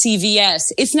 a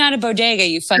CVS. It's not a bodega,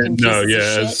 you fucking piece of shit.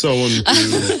 As someone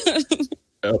who,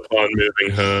 upon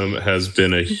moving home, has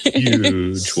been a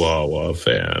huge Wawa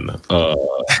fan.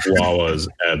 Wawa is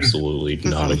absolutely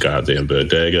not a goddamn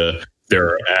bodega. There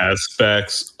are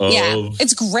aspects of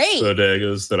it's great.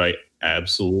 bodegas that I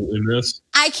absolutely miss.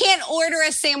 I can't order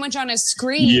a sandwich on a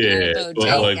screen at a bodega.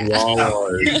 But like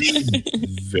Wawa is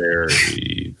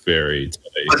very, very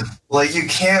tight. But like you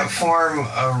can't form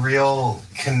a real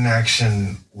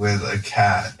connection with a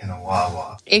cat in a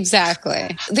Wawa.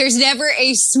 Exactly. There's never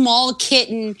a small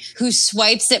kitten who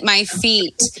swipes at my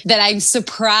feet that I'm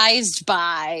surprised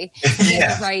by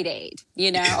at Rite Aid,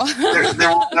 you know? there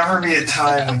will never be a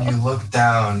time when you look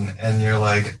down and you're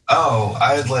like, oh,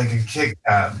 I'd like a Kit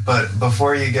Kat. But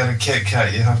before you get a Kit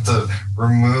Kat, you have to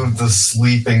remove the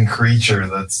sleeping creature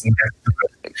that's next to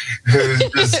it, who's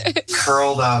just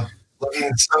curled up,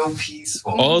 looking so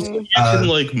peaceful. Also, you can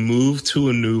like move to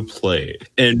a new plate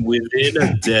and within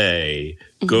a day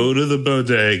go to the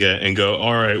bodega and go,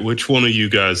 all right, which one of you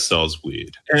guys sells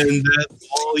weed? And that's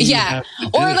all you have to do.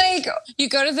 Or like you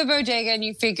go to the bodega and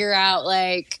you figure out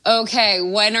like, okay,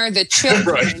 when are the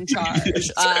children in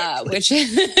charge? Which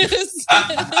is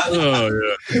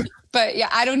But yeah,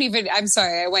 I'm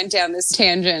sorry, I went down this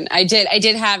tangent. I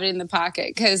did have it in the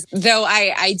pocket because though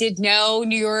I did know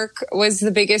New York was the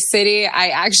biggest city, I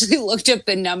actually looked up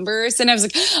the numbers and I was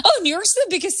like, oh, New York's the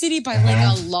biggest city by like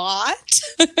a lot.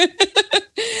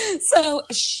 So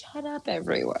shut up,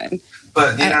 everyone.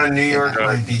 But, you know, New York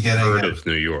might be getting heard of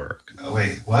New York. Oh,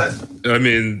 wait, what? I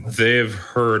mean, they've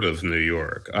heard of New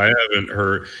York. I haven't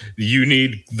heard. You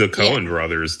need the Coen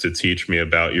brothers to teach me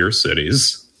about your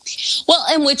cities. Well,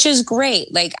 and which is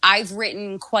great. Like I've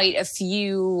written quite a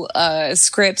few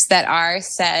scripts that are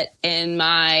set in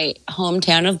my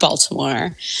hometown of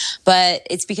Baltimore, but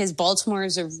it's because Baltimore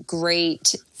is a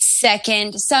great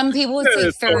second. Some people would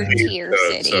say third tier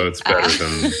city. So it's better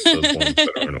than those ones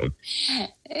that aren't.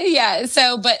 Yeah.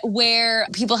 So, but where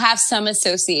people have some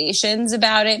associations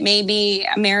about it, maybe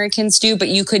Americans do, but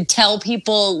you could tell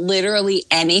people literally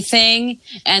anything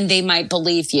and they might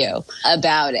believe you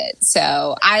about it.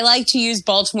 So I like to use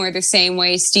Baltimore the same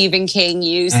way Stephen King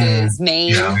uses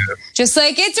Maine. Yeah. Just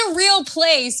like it's a real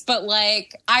place, but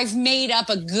like I've made up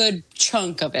a good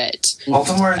chunk of it.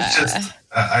 Baltimore is just,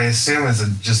 I assume, is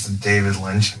just a David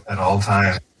Lynch at all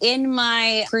times. In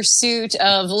my pursuit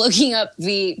of looking up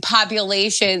the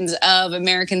populations of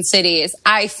American cities,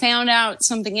 I found out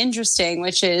something interesting,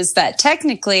 which is that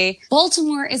technically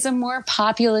Baltimore is a more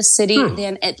populous city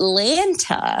than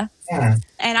Atlanta. Yeah.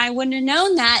 And I wouldn't have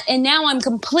known that. And now I'm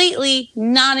completely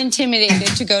not intimidated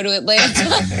to go to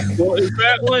Atlanta. Well, is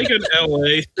that like an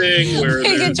LA thing? Where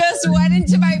it just went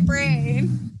into my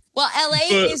brain. Well,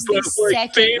 LA is the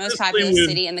second most populous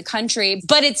city in the country,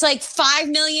 but it's like 5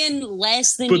 million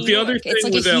less than New York. But the other thing it's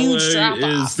like with a huge LA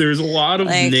drop-off. is there's a lot of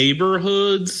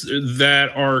neighborhoods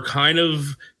that are kind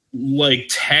of like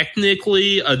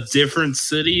technically a different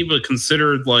city, but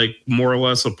considered like more or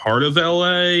less a part of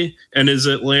LA. And is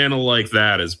Atlanta like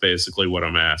that is basically what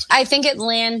I'm asking. I think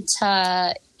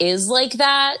Atlanta is like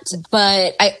that,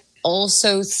 but I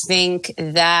also think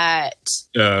that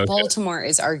Baltimore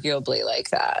is arguably like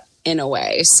that in a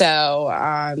way. So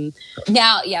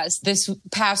now, yes, this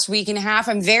past week and a half,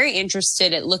 I'm very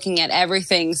interested at looking at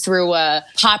everything through a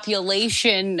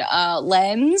population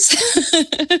lens.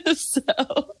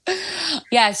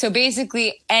 So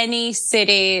basically any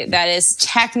city that is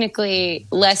technically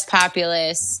less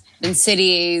populous than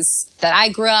cities that I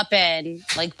grew up in,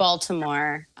 like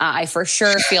Baltimore, I for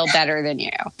sure feel better than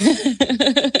you.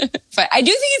 But I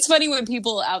do think it's funny when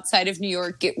people outside of New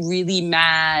York get really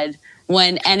mad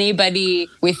when anybody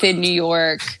within New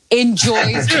York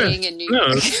enjoys being in New York.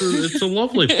 No, it's a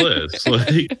lovely place.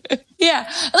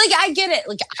 Yeah, like I get it.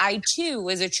 Like I too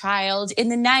was a child in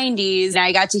the 90s and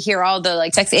I got to hear all the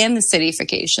like Sex and the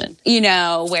Cityfication, you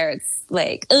know, where it's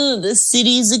like, oh, the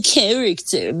city's a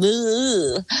character.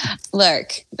 Ugh.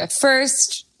 Look, the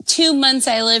first 2 months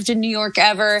I lived in New York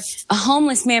ever, a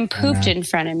homeless man pooped in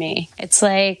front of me. It's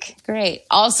like, great.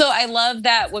 Also, I love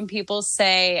that when people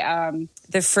say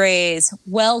the phrase,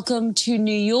 welcome to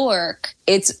New York,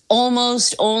 it's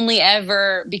almost only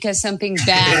ever because something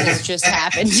bad has just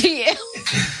happened to you.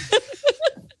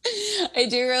 I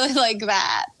do really like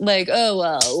that. Like, oh,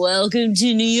 well, welcome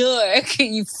to New York,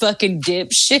 you fucking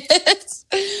dipshit.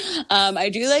 I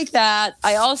do like that.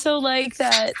 I also like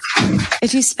that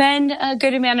if you spend a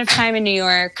good amount of time in New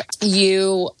York,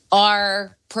 you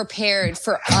are prepared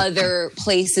for other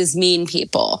places' mean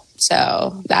people.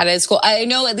 So that is cool. I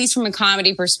know, at least from a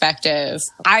comedy perspective,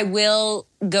 I will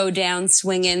go down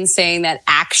swinging saying that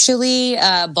actually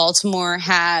Baltimore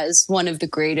has one of the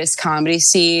greatest comedy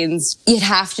scenes. You'd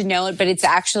have to know it, but it's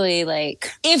actually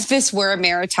like, if this were a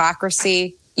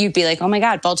meritocracy, you'd be like, oh my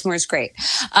God, Baltimore's great.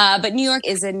 But New York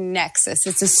is a nexus.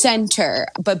 It's a center.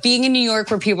 But being in New York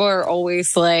where people are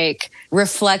always like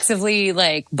reflexively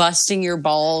like busting your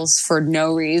balls for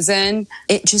no reason,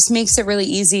 it just makes it really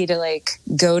easy to like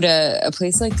go to a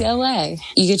place like LA.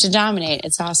 You get to dominate.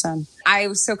 It's awesome. I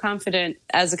was so confident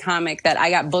as a comic that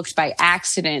I got booked by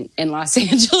accident in Los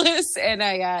Angeles, and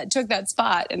I took that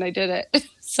spot and I did it.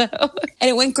 So, and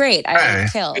it went great. I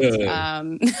killed.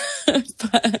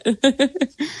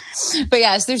 But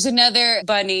yes, there's another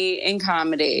bunny in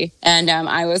comedy. And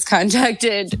I was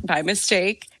contacted by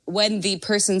mistake. When the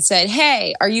person said,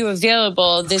 hey, are you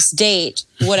available this date?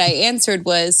 What I answered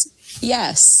was,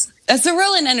 yes. That's the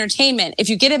rule in entertainment. If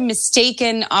you get a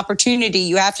mistaken opportunity,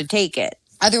 you have to take it.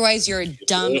 Otherwise, you're a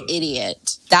dumb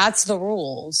idiot. That's the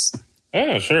rules.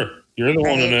 Yeah, sure. You're the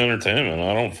one in entertainment.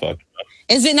 I don't fucking know.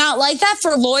 Is it not like that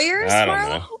for lawyers? I don't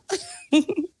know.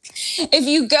 If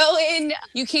you go in,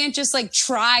 you can't just like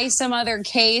try some other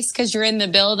case because you're in the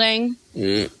building.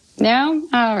 No?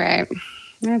 All right.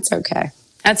 That's okay.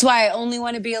 That's why I only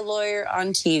want to be a lawyer on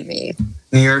TV.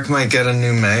 New York might get a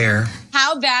new mayor.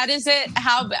 How bad is it?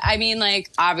 I mean, like,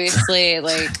 obviously,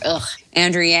 like,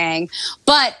 Andrew Yang.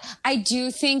 But I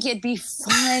do think it'd be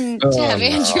fun to have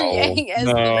Andrew Yang as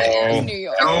the mayor of New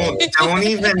York. Don't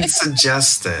even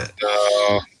suggest it.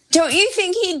 Don't you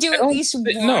think he'd do at least one?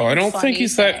 No, I don't think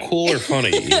he's thing? that cool or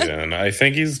funny, even. I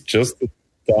think he's just a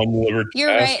dumb libertarian. You're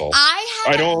right. asshole.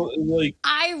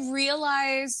 I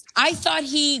realized I thought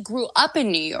he grew up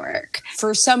in New York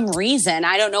for some reason.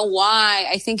 I don't know why.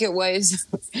 I think it was,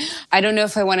 I don't know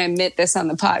if I want to admit this on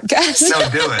the podcast. No,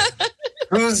 do it.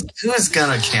 Who's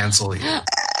gonna cancel you?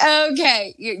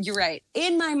 Okay, you're right.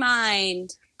 In my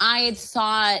mind, I had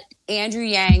thought Andrew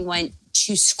Yang went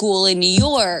to school in New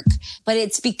York, but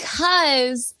it's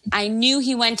because I knew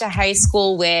he went to high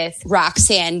school with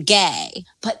Roxane Gay.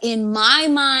 But in my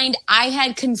mind, I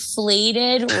had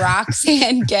conflated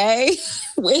Roxane Gay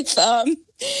with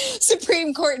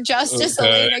Supreme Court Justice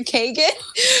Elena Kagan,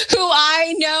 who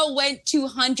I know went to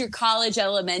Hunter College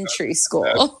Elementary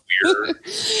School.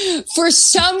 For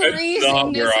some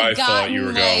reason, this had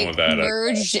gotten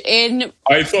merged in.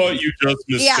 I thought you just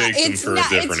mistaken him for a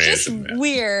different Asian Asian man.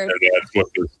 Weird. And that's what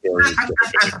the story is going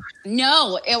to be.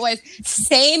 No, it was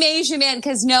same Asian man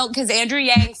because Andrew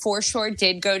Yang for sure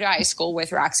did go to high school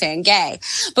with Roxane Gay.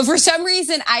 But for some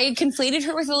reason, I had conflated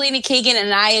her with Elena Kagan,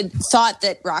 and I had thought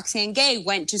that Roxane Gay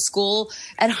went to school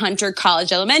at Hunter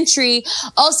College Elementary.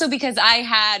 Also because I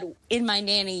had, in my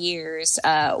nanny years,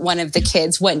 one of the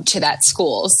kids went to that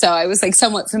school. So I was like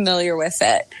somewhat familiar with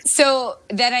it. So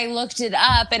then I looked it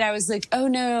up and I was like, oh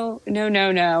no.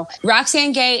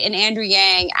 Roxane Gay and Andrew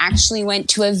Yang actually went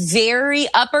to a very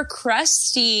upper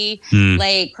crusty,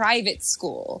 like private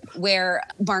school where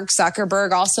Mark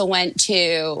Zuckerberg also went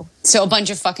to. So a bunch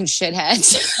of fucking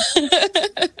shitheads.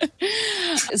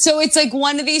 So it's like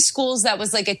one of these schools that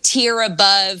was like a tier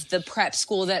above the prep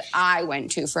school that I went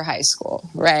to for high school,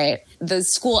 right? The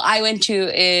school I went to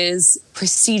is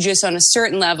prestigious on a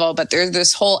certain level, but there's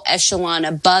this whole echelon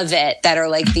above it that are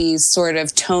like these sort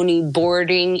of Tony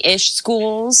boarding-ish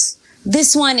schools.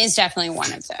 This one is definitely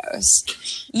one of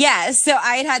those. Yeah, so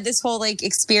I had this whole like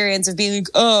experience of being like,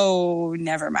 oh,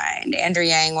 never mind. Andrew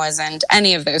Yang wasn't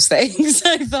any of those things,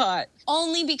 I thought.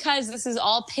 Only because this is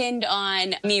all pinned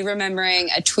on me remembering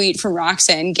a tweet from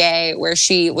Roxane Gay where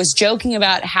she was joking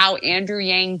about how Andrew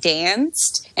Yang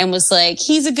danced and was like,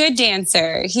 he's a good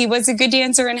dancer. He was a good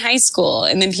dancer in high school.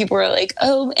 And then people were like,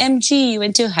 oh, MG, you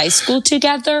went to high school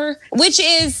together? Which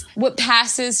is what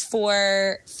passes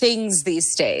for things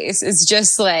these days. It's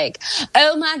just like,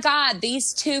 oh my God,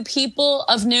 these two people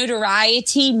of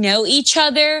notoriety know each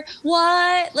other.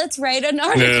 What? Let's write an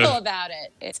article about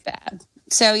it. It's bad.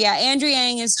 So yeah, Andrew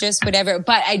Yang is just whatever.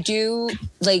 But I do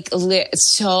like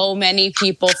so many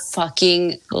people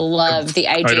fucking love the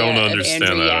idea I don't of understand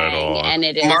Andrew that Yang, at all. and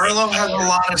it is. Marlo has a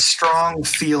lot of strong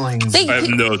feelings. I have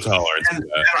no tolerance for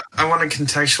that. I want to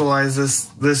contextualize this.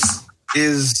 This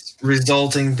is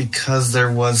resulting because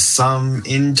there was some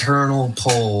internal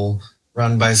poll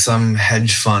run by some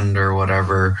hedge fund or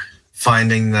whatever,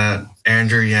 finding that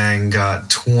Andrew Yang got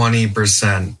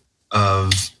 20%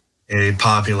 of a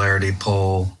popularity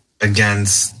poll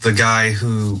against the guy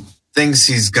who thinks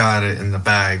he's got it in the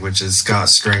bag, which is Scott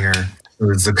Stringer, who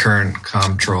is the current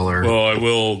comptroller. Well, I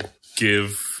will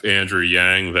give Andrew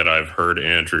Yang that I've heard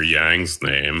Andrew Yang's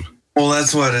name. Well,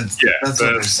 that's what it's. Yeah, that's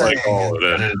what they're saying. Like all of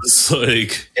it. It's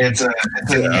like it's a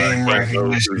name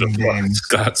recognition game.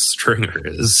 Scott Stringer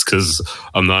is, because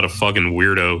I'm not a fucking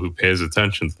weirdo who pays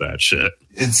attention to that shit.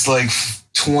 It's like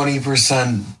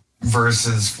 20%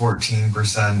 versus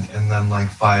 14%, and then like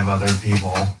 5 other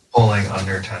people pulling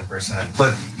under 10%.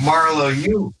 But Marlo,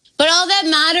 you. But all that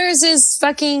matters is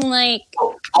fucking like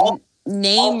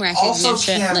name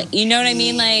recognition. Like, you know what I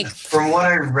mean? Like, from what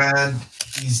I read,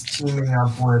 he's teaming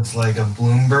up with like a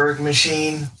Bloomberg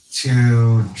machine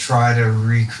to try to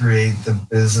recreate the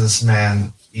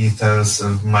businessman ethos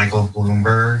of Michael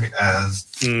Bloomberg as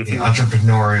the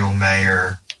entrepreneurial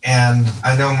mayor. And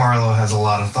I know Marlo has a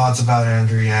lot of thoughts about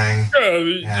Andrew Yang.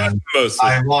 And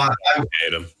I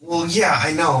hate him. Well, yeah,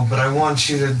 I know, but I want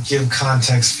you to give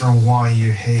context for why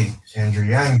you hate Andrew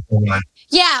Yang so much.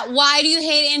 Yeah, why do you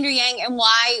hate Andrew Yang, and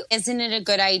why isn't it a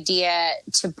good idea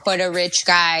to put a rich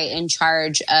guy in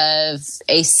charge of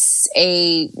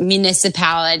a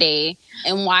municipality?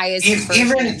 And why is he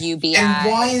first of UBI? And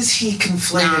why is he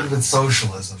conflated with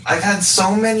socialism? I've had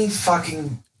so many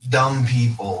fucking dumb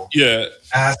people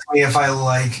ask me if I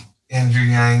like Andrew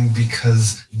Yang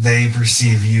because they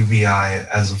perceive UBI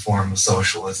as a form of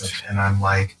socialism. And I'm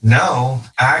like, no,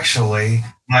 actually,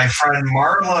 my friend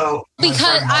Marlo.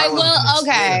 Because I will,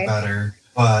 okay. Better,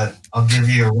 but I'll give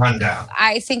you a rundown.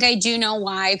 I think I do know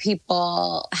why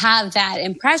people have that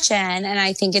impression. And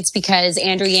I think it's because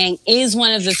Andrew Yang is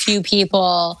one of the few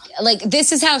people, like,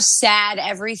 this is how sad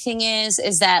everything is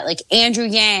that, like, Andrew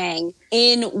Yang,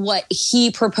 in what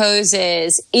he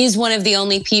proposes, is one of the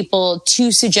only people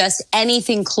to suggest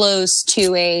anything close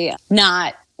to a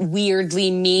not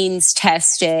weirdly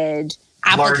means-tested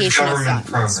application of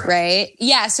funds, program. Right?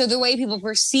 Yeah, so the way people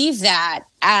perceive that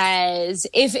as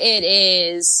if it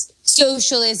is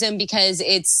socialism because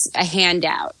it's a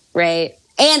handout, right?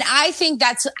 And I think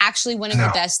that's actually one of the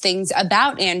best things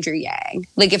about Andrew Yang.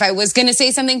 Like, if I was going to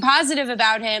say something positive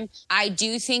about him, I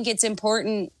do think it's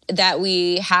important that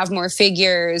we have more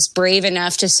figures brave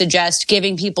enough to suggest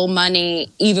giving people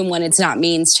money even when it's not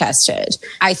means tested.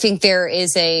 I think there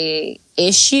is a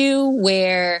issue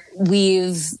where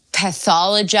we've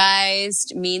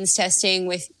pathologized means testing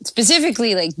with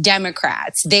specifically like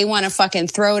Democrats. They want to fucking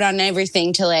throw it on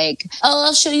everything to like, oh,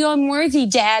 I'll show you I'm worthy,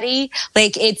 daddy.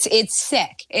 Like, it's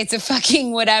sick. It's a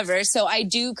fucking whatever. So I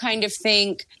do kind of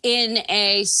think in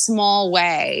a small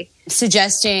way,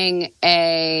 suggesting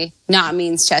a not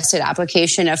means tested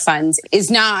application of funds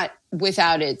is not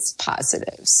without its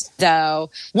positives. Though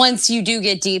once you do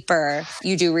get deeper,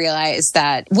 you do realize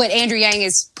that what Andrew Yang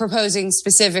is proposing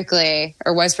specifically,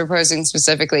 or was proposing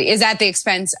specifically, is at the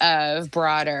expense of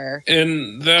broader.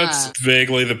 And that's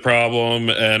vaguely the problem.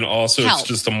 And also it's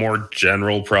just a more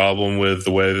general problem with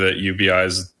the way that UBI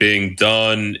is being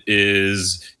done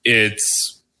is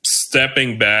it's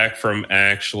stepping back from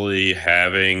actually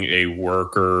having a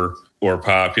worker or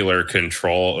popular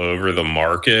control over the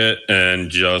market and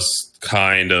just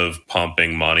kind of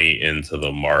pumping money into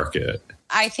the market.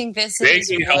 I think this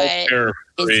is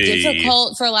what is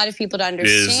difficult for a lot of people to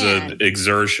understand. Is an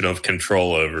exertion of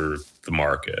control over the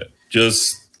market.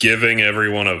 Just giving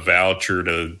everyone a voucher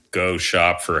to go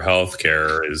shop for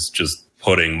healthcare is just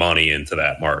putting money into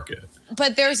that market.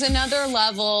 But there's another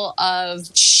level of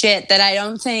shit that I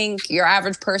don't think your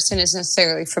average person is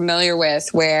necessarily familiar with,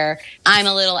 where I'm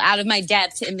a little out of my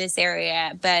depth in this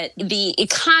area. But the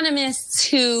economists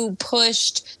who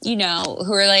pushed,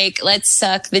 who are like, let's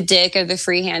suck the dick of the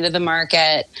free hand of the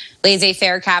market,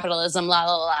 laissez-faire capitalism, la,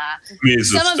 la, la.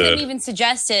 Some of them even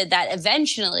suggested that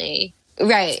eventually,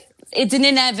 right, it's an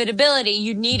inevitability.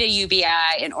 You need a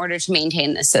UBI in order to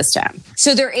maintain the system.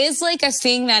 So there is like a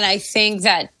thing that I think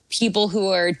that people who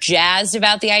are jazzed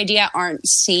about the idea aren't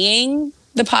seeing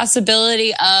the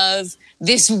possibility of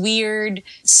this weird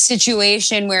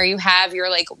situation where you have your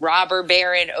like robber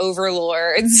baron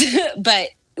overlords, but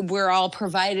we're all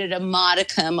provided a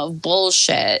modicum of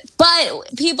bullshit.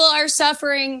 But people are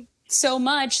suffering so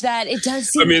much that it does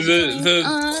seem the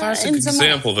classic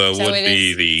example, though, would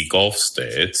be the Gulf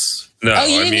states. No,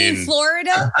 you mean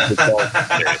Florida?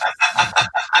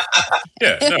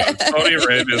 Yeah, no, Saudi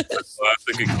Arabia is the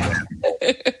classic example.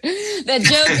 That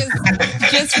joke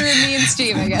is just for me and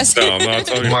Steve, I guess. No, I'm not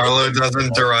talking Marlo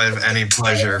doesn't derive any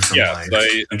pleasure from life.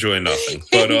 I enjoy nothing.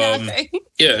 But, nothing.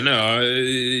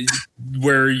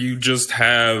 where you just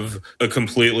have a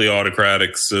completely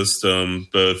autocratic system,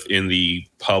 both in the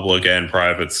public and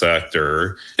private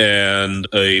sector, and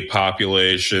a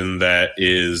population that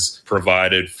is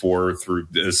provided for through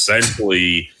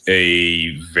essentially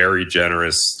a very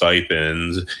generous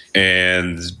stipend,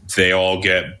 and they all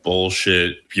get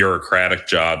bullshit bureaucratic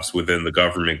jobs within the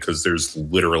government because there's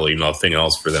literally nothing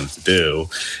else for them to do.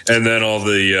 And then all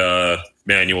the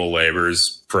manual labor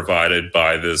is provided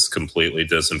by this completely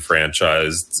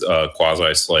disenfranchised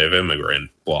quasi-slave immigrant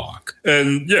bloc.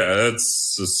 And yeah,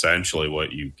 that's essentially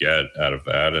what you get out of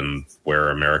that and where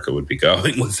America would be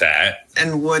going with that.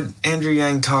 And what Andrew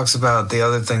Yang talks about, the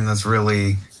other thing that's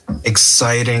really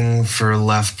exciting for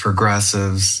left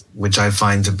progressives, which I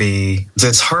find to be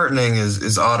disheartening,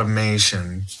 is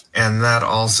automation. And that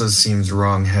also seems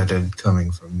wrong-headed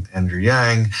coming from Andrew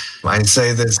Yang. I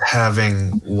say this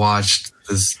having watched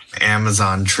this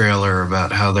Amazon trailer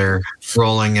about how they're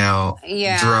rolling out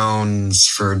drones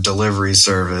for delivery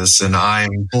service, and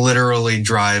I'm literally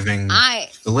driving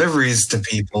deliveries to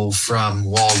people from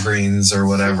Walgreens or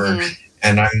whatever,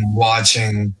 and I'm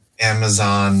watching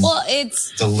Amazon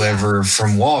deliver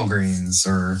from Walgreens,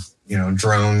 or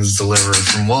drones deliver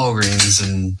from Walgreens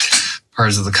in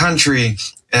parts of the country.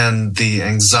 And the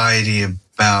anxiety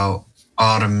about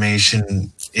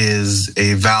automation is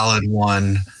a valid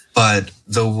one, but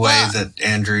the way that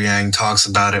Andrew Yang talks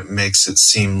about it makes it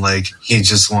seem like he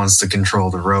just wants to control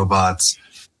the robots.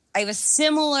 I have a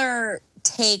similar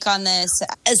take on this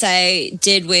as I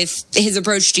did with his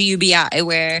approach to UBI,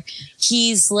 where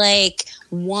he's like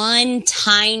one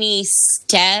tiny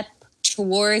step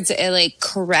towards a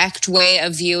correct way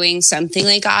of viewing something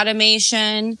like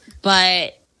automation,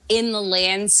 but in the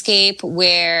landscape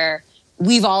where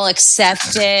we've all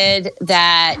accepted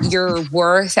that your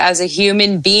worth as a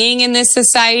human being in this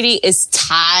society is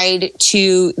tied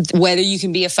to whether you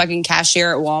can be a fucking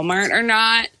cashier at Walmart or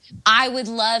not, I would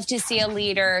love to see a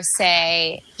leader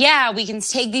say, yeah, we can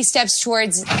take these steps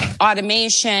towards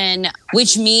automation,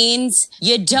 which means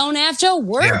you don't have to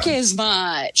work as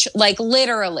much.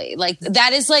 Literally.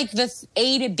 That is the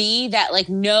A to B that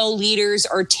no leaders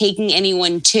are taking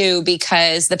anyone to,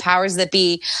 because the powers that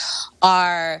be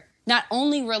are not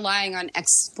only relying on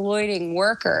exploiting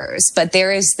workers, but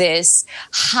there is this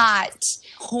hot,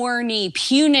 horny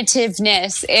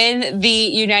punitiveness in the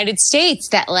United States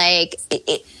that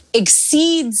it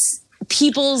exceeds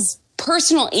people's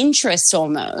personal interests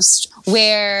almost,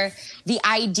 where the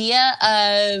idea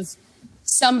of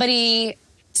somebody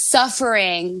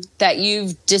suffering that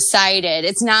you've decided,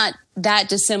 it's not that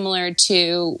dissimilar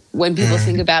to when people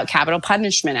think about capital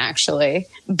punishment, actually.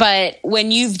 But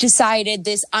when you've decided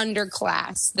this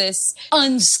underclass, this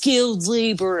unskilled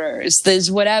laborers,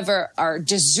 this whatever, are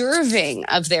deserving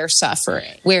of their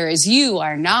suffering, whereas you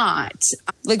are not.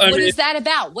 What is that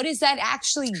about? What does that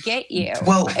actually get you?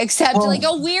 Except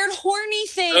a weird horny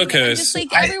thing. Okay. And just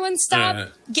everyone stop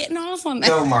getting off on that.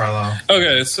 Go, Marlo.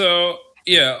 Okay, so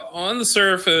yeah, on the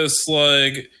surface,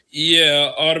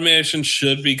 automation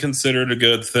should be considered a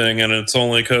good thing, and it's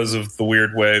only because of the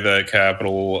weird way that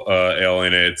capital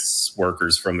alienates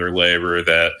workers from their labor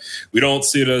that we don't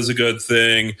see it as a good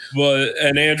thing.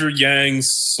 And Andrew Yang's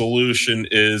solution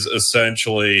is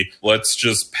essentially, let's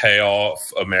just pay off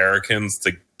Americans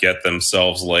to get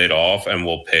themselves laid off, and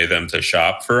we'll pay them to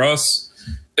shop for us,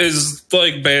 is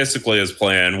basically his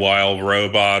plan, while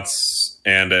robots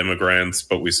and immigrants,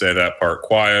 but we say that part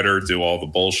quieter, do all the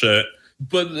bullshit.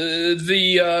 But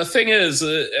the thing is,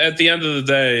 at the end of the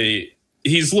day,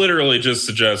 he's literally just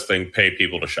suggesting pay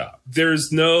people to shop.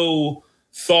 There's no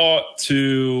thought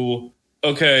to,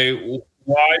 okay,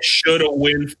 why should a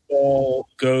windfall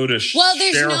go to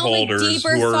shareholders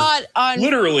deeper who are thought on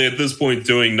literally at this point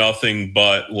doing nothing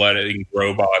but letting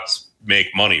robots make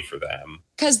money for them?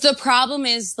 Because the problem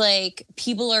is,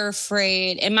 people are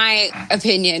afraid, in my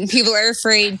opinion, people are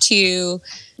afraid to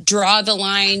draw the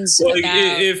lines about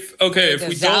if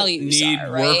we don't need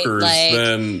workers,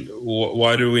 then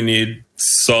why do we need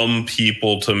some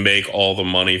people to make all the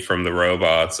money from the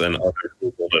robots and other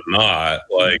people to not?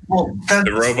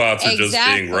 The robots are just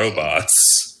being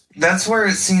robots. That's where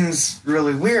it seems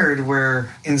really weird,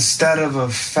 where instead of a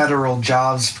federal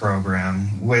jobs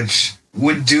program, which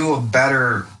would do a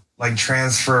better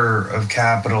transfer of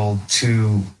capital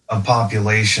to a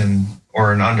population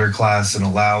or an underclass and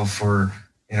allow for,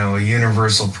 a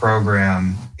universal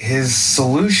program, his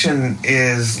solution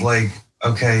is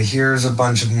okay, here's a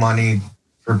bunch of money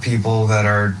for people that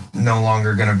are no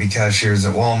longer going to be cashiers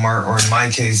at Walmart, or in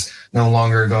my case, no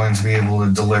longer going to be able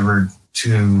to deliver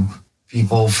to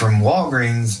people from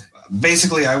Walgreens.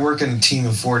 basically I work in a team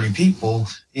of 40 people.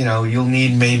 You know, you'll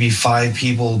need maybe 5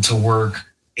 people to work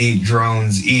 8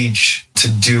 drones each to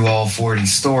do all 40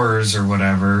 stores or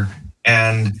whatever.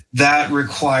 And that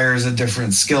requires a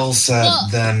different skill set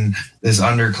than this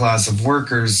underclass of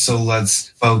workers. So let's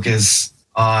focus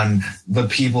on the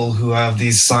people who have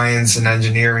these science and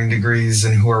engineering degrees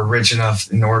and who are rich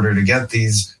enough in order to get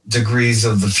these degrees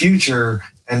of the future.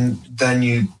 And then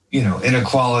you know,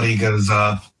 inequality goes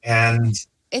up. And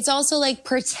it's also like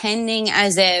pretending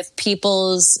as if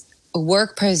people's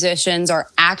work positions are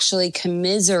actually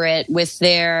commiserate with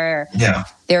their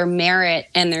merit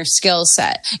and their skill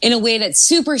set in a way that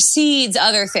supersedes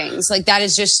other things. Like that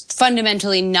is just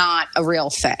fundamentally not a real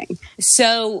thing.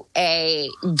 So a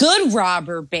good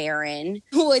robber baron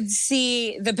would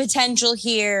see the potential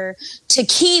here to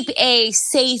keep a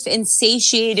safe and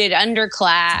satiated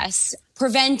underclass,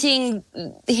 preventing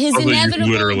his inevitable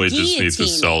you literally guillotine, just need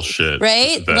to sell shit,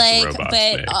 right? Like,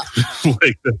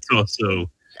 like that's also.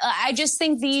 I just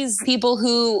think these people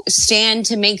who stand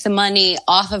to make the money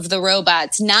off of the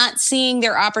robots, not seeing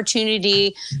their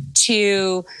opportunity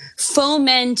to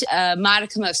foment a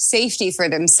modicum of safety for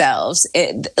themselves,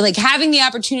 like having the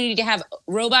opportunity to have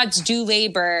robots do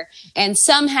labor and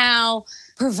somehow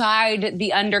provide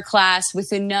the underclass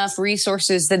with enough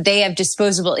resources that they have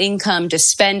disposable income to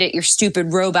spend at your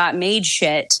stupid robot made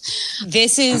shit.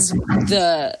 This is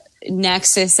the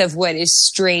nexus of what is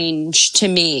strange to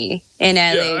me in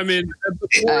a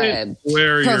profound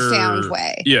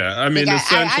way. Yeah, I mean, like,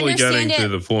 essentially I getting to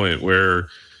the point where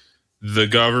the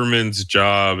government's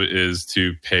job is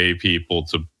to pay people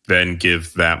to then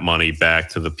give that money back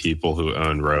to the people who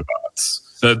own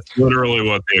robots. That's literally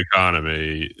what the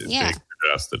economy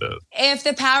suggested is. If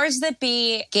the powers that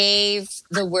be gave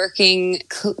the working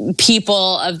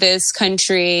people of this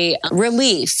country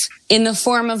relief in the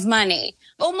form of money,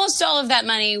 almost all of that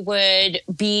money would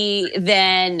be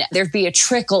then there'd be a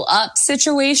trickle up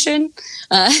situation.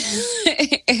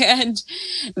 And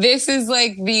this is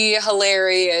like the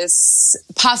hilarious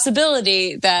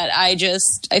possibility that I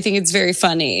think it's very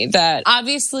funny that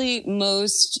obviously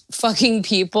most fucking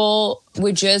people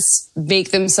would just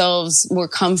make themselves more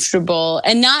comfortable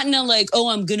and not in a like, oh,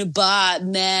 I'm going to buy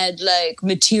mad like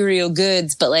material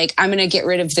goods, but like, I'm going to get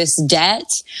rid of this debt.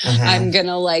 I'm going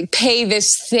to like pay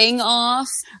this thing off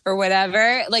or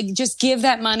whatever. Like just give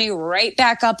that money right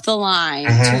back up the line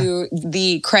to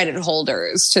the credit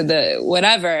holders, to the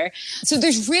whatever. So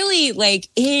there's really like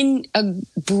in a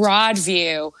broad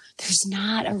view, there's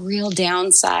not a real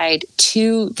downside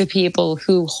to the people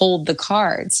who hold the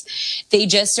cards. They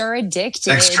just are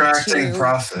addicted extracting to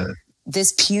profit.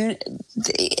 This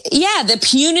the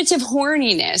punitive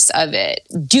horniness of it,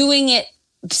 doing it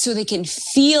so they can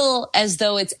feel as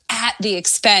though it's at the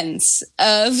expense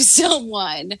of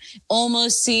someone,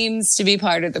 almost seems to be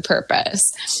part of the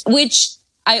purpose, which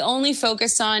I only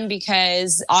focus on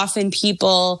because often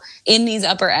people in these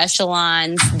upper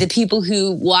echelons, the people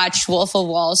who watch Wolf of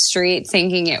Wall Street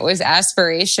thinking it was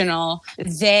aspirational,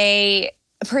 they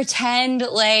pretend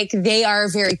like they are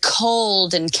very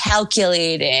cold and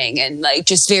calculating and like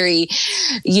just very,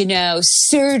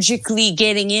 surgically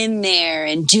getting in there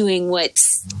and doing what's,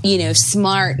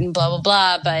 smart and blah, blah,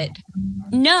 blah. But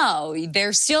no,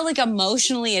 they're still like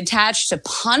emotionally attached to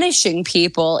punishing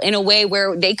people in a way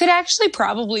where they could actually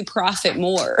probably profit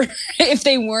more if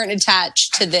they weren't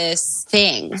attached to this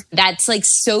thing that's like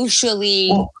socially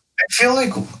I feel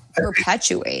like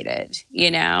perpetuated,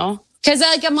 Because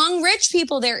like among rich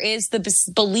people, there is the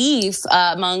belief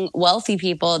among wealthy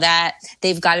people that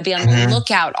they've got to be on the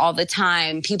lookout all the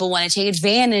time. People want to take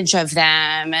advantage of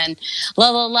them and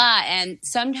blah, blah, blah. And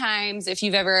sometimes if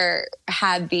you've ever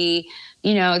had the,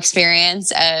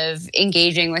 experience of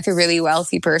engaging with a really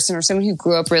wealthy person or someone who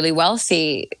grew up really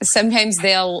wealthy, sometimes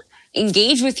they'll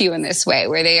engage with you in this way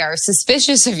where they are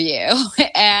suspicious of you.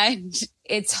 And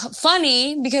it's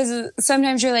funny because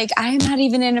sometimes you're like, I'm not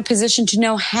even in a position to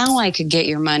know how I could get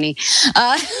your money.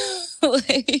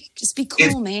 Just be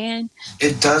cool, man.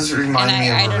 It does remind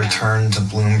me of a return to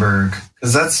Bloomberg,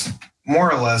 because that's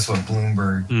more or less what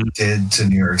Bloomberg did to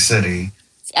New York City.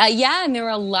 And there were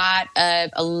a lot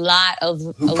of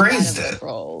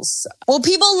liberals. Well,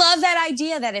 people love that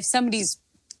idea that if somebody's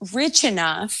rich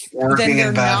enough, working then they're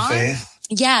in bad not. Faith.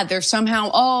 Yeah, they're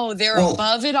somehow, they're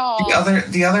above it all.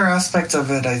 The other aspect of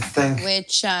it, I think,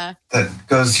 which that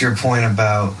goes to your point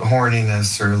about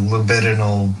horniness or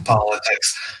libidinal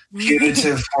politics.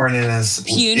 Punitive horniness.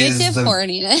 Punitive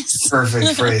horniness.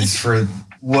 Perfect phrase for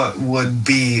what would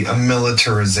be a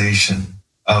militarization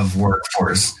of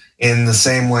workforce. In the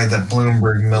same way that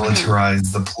Bloomberg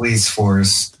militarized the police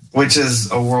force which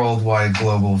is a worldwide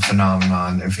global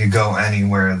phenomenon. If you go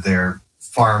anywhere, they're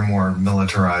far more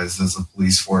militarized as a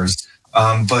police force.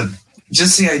 But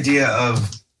just the idea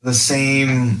of the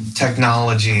same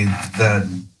technology that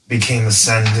became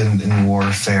ascendant in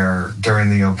warfare during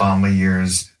the Obama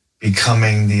years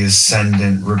becoming the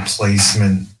ascendant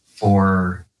replacement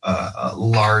for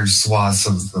large swaths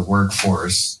of the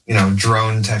workforce,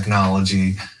 drone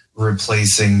technology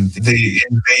replacing the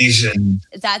invasion.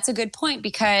 That's a good point,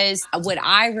 because what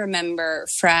I remember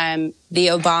from the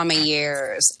Obama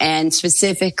years, and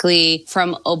specifically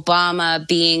from Obama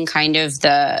being kind of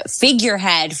the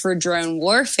figurehead for drone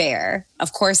warfare,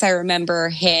 of course, I remember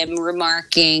him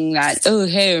remarking that, oh,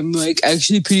 hey, I'm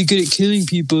actually pretty good at killing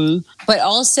people. But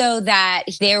also that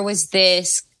there was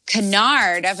this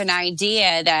canard of an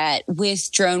idea that with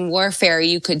drone warfare,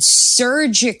 you could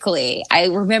surgically, I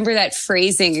remember that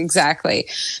phrasing exactly,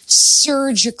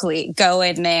 surgically go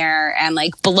in there and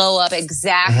blow up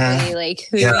exactly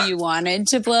who you wanted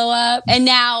to blow up. And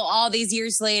now all these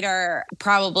years later,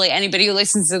 probably anybody who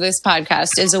listens to this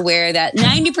podcast is aware that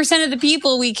 90% of the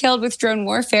people we killed with drone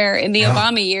warfare in the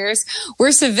Obama years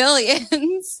were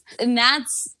civilians. And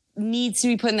that's needs to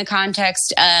be put in the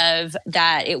context of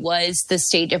that it was the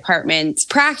State Department's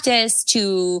practice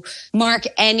to mark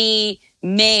any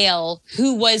male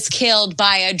who was killed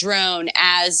by a drone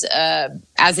as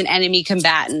an enemy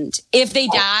combatant. If they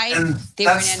died, they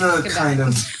were an enemy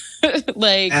combatant. Kind of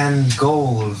end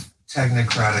goal of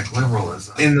technocratic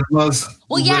liberalism in the most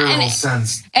literal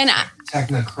sense. And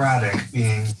technocratic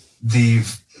being the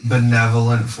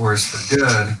benevolent force for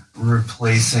good,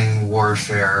 replacing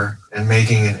warfare and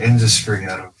making an industry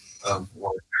out of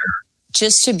warfare.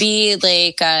 Just to be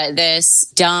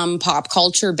this dumb pop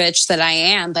culture bitch that I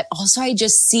am, but also I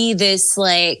just see this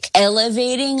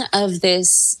elevating of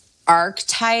this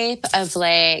archetype of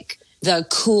the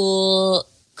cool,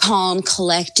 calm,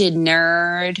 collected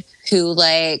nerd who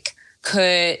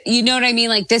could, you know what I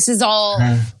mean? This is all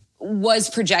was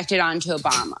projected onto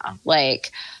Obama.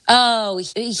 Oh,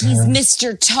 he's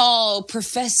Mr. Tall,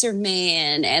 Professor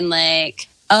Man, and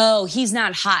oh, he's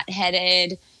not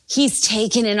hot-headed. He's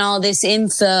taking in all this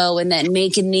info and then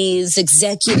making these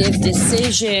executive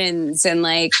decisions and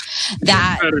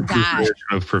that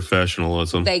of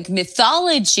professionalism.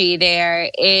 Mythology there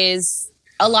is,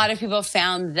 a lot of people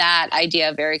found that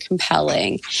idea very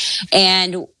compelling.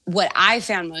 And what I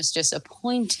found most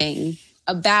disappointing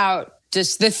about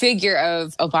just the figure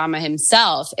of Obama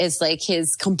himself is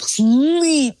his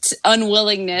complete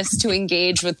unwillingness to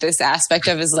engage with this aspect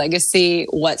of his legacy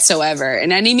whatsoever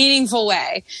in any meaningful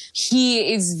way.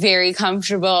 He is very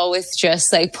comfortable with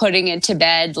just putting it to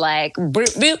bed, boop,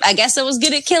 boop, I guess I was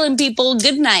good at killing people.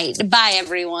 Good night. Bye,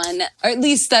 everyone. Or at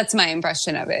least that's my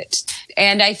impression of it.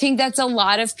 And I think that's a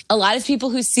lot of people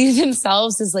who see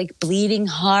themselves as bleeding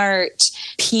heart,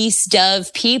 peace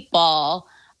dove people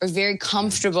are very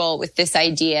comfortable with this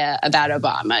idea about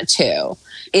Obama, too.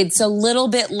 It's a little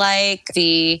bit like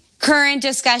the current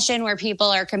discussion where people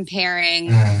are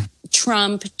comparing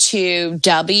Trump to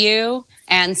W.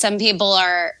 And some people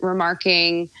are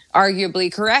remarking,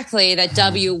 arguably correctly, that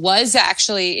W was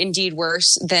actually indeed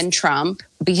worse than Trump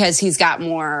because he's got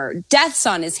more deaths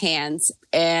on his hands.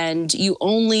 And you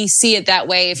only see it that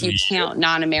way if you count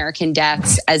non-American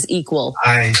deaths as equal.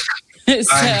 I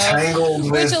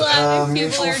tangled with a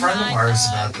mutual friend of ours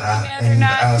about that and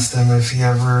asked him if he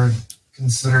ever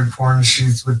considered porn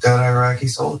shoots with dead Iraqi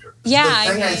soldiers. Yeah,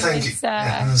 the thing I think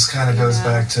and this kind of goes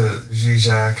back to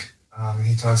Zizek,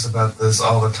 he talks about this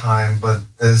all the time, but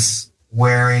this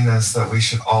wariness that we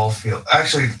should all feel,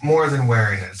 actually more than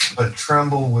wariness, but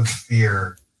tremble with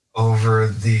fear over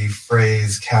the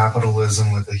phrase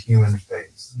capitalism with a human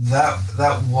face.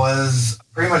 That was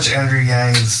pretty much Andrew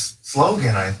Yang's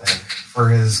slogan, I think, for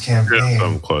his campaign. Yeah,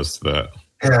 I'm close to that.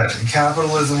 Yeah,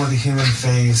 capitalism with a human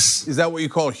face. Is that what you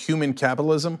call human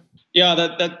capitalism? Yeah,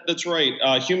 that's right.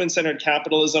 Human-centered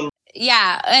capitalism.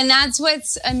 Yeah, and that's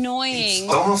what's annoying.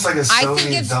 It's almost like a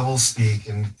Soviet doublespeak,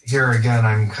 and here again,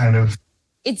 I'm kind of...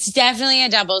 It's definitely a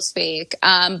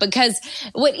doublespeak, because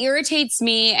what irritates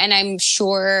me, and I'm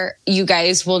sure you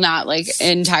guys will not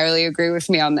entirely agree with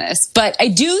me on this, but I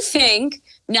do think,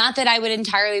 not that I would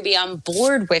entirely be on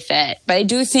board with it, but I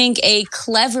do think a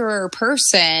cleverer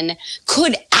person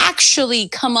could actually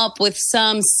come up with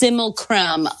some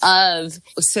simulacrum of,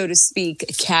 so to speak,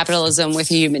 capitalism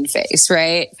with a human face,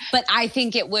 right? But I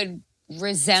think it would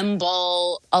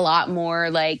resemble a lot more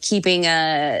keeping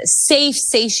a safe,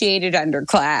 satiated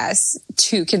underclass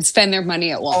who can spend their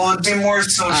money at Walmart. Oh, it'd be more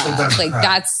social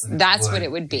democratic. That's what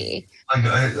it would be.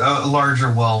 A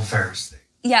larger welfare state.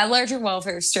 Yeah, larger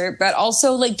welfare state, but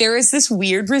also like there is this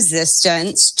weird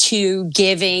resistance to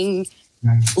giving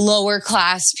lower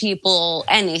class people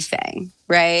anything,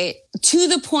 right? To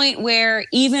the point where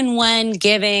even when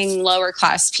giving lower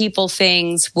class people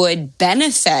things would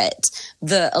benefit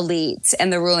the elites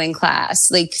and the ruling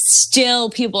class, like still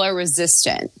people are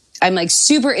resistant. I'm like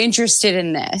super interested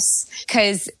in this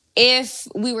because if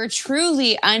we were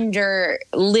truly under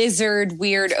lizard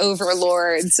weird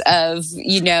overlords of,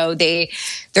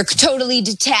 they're totally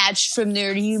detached from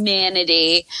their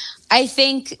humanity, I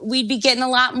think we'd be getting a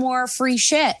lot more free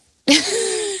shit.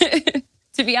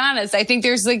 To be honest, I think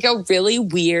there's like a really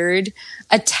weird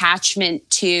attachment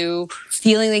to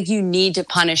feeling like you need to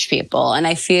punish people. And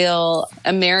I feel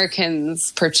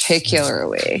Americans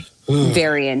particularly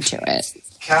very into it.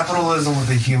 Capitalism with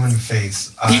a human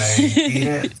face. I hate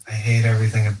it. I hate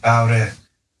everything about it.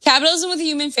 Capitalism with a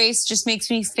human face just makes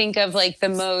me think of like the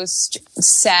most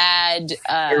sad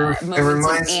moments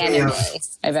of anime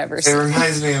I've ever seen. It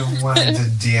reminds me of when I did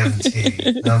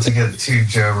DMT. Not to get too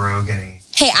Joe Rogan-y.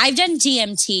 Hey, I've done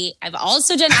DMT. I've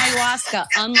also done ayahuasca.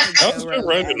 Unlike Joe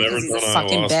Rogan, never he's done a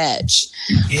fucking ayahuasca. bitch.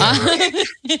 Yeah, right.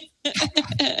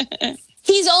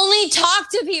 He's only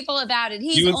talked to people about it.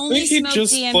 He's only smoked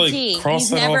DMT.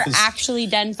 He's never actually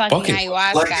done fucking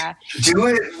ayahuasca. Like, do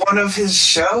it one of his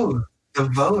shows.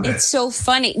 Devote it. It's so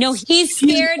funny. No, he's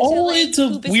scared to like into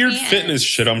poop his weird pants. fitness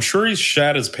shit. I'm sure he's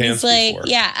shat his pants before.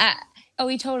 Yeah. Oh,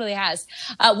 he totally has.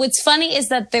 What's funny is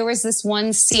that there was this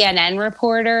one CNN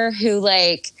reporter who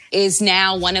like is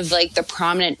now one of like the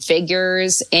prominent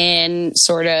figures in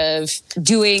sort of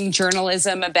doing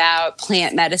journalism about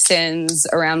plant medicines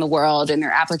around the world and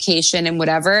their application and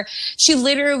whatever. She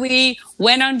literally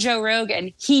went on Joe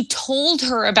Rogan. He told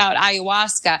her about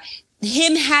ayahuasca.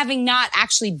 Him having not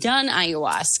actually done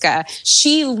ayahuasca,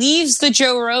 she leaves the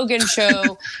Joe Rogan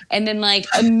show and then like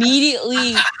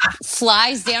immediately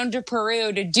flies down to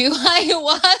Peru to do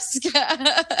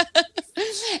ayahuasca.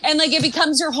 And like it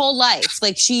becomes her whole life.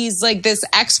 Like she's like this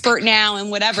expert now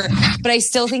and whatever. But I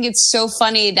still think it's so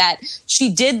funny that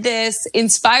she did this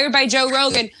inspired by Joe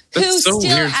Rogan, who so still,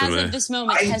 weird to as me. of this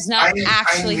moment, has not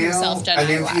actually himself done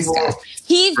ayahuasca.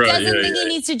 He doesn't think he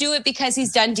needs to do it because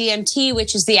he's done DMT,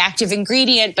 which is the active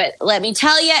ingredient. But let me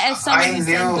tell you, as someone who's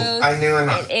done both,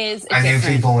 I knew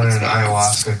people in an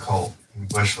ayahuasca cult in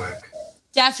Bushwick.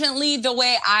 Definitely the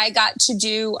way I got to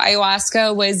do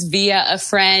ayahuasca was via a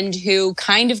friend who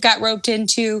kind of got roped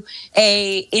into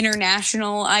a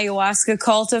international ayahuasca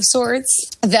cult of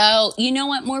sorts. Though, you know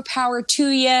what? More power to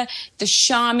you. The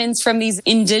shamans from these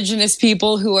indigenous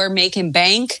people who are making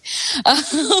bank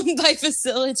by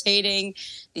facilitating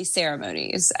these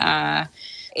ceremonies.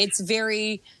 It's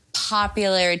very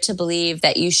popular to believe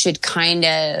that you should kind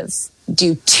of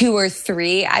do 2 or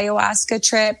 3 ayahuasca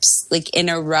trips like in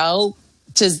a row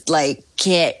to like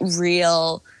get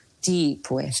real deep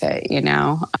with it,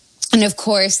 And of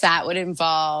course that would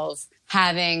involve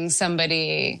having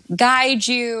somebody guide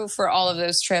you for all of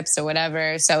those trips or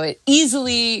whatever. So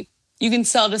you can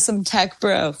sell to some tech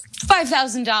bro,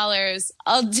 $5,000.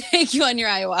 I'll take you on your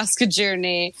ayahuasca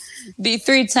journey. Be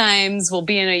 3 times, we'll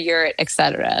be in a yurt,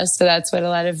 etc. So that's what a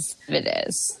lot of it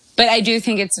is. But I do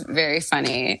think it's very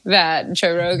funny that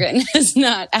Joe Rogan has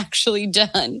not actually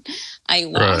done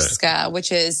ayahuasca,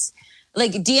 which is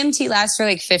like DMT lasts for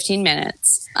like 15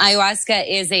 minutes. Ayahuasca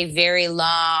is a very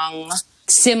long,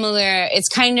 similar, it's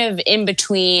kind of in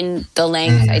between the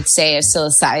length, I'd say, of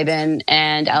psilocybin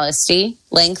and LSD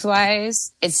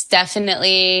lengthwise. It's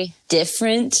definitely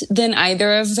different than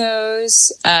either of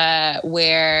those,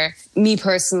 where me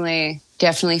personally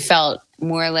definitely felt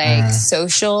more like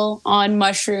social on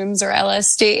mushrooms or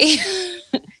LSD.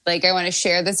 Like I want to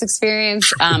share this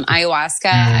experience. Ayahuasca,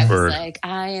 I was like,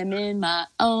 I am in my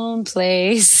own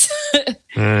place.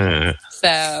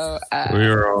 So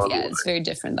it's very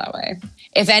different that way.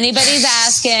 If anybody's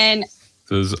asking,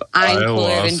 does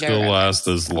ayahuasca last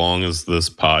as long as this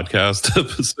podcast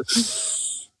episode?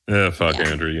 Yeah, fuck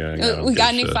Andrew Yang. We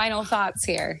got any final thoughts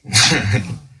here?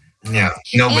 Yeah,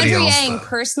 nobody Andrew else. Yang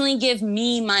personally give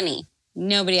me money.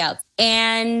 Nobody else.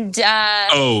 And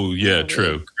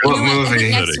true. What movie?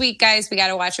 Next week, guys, we got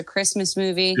to watch a Christmas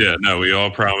movie. Yeah, no, we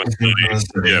all promised money.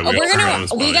 Yeah, we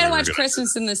got to watch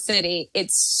Christmas in the City.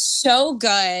 It's so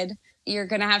good. You're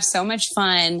gonna have so much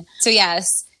fun. So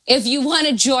yes, if you want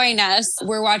to join us,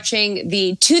 we're watching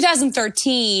the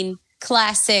 2013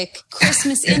 classic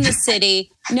Christmas in the City.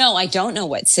 No, I don't know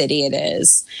what city it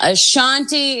is.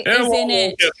 Ashanti is in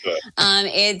it.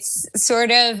 It's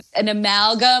sort of an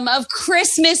amalgam of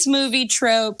Christmas movie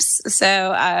tropes. So,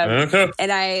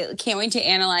 and I can't wait to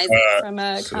analyze it from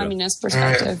a communist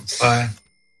perspective. Bye.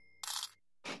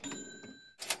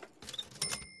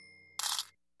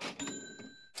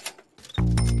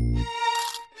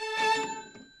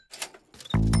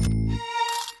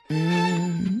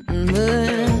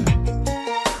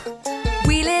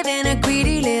 We live in a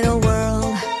greedy little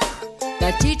world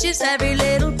that teaches every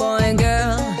little boy and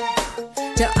girl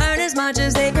to earn as much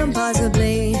as they can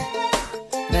possibly,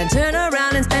 then turn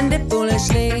around and spend it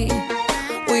foolishly.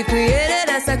 We've created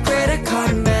us a credit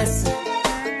card mess.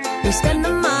 We spend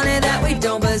the money that we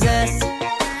don't possess.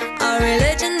 Our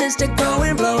religion is to go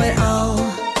and blow it all,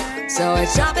 so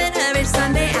it's shopping every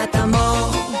Sunday at the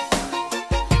mall.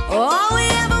 All we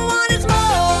ever want is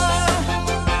more,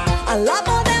 a lot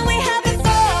more than we had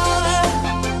before.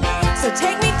 So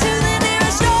take me to the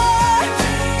nearest store.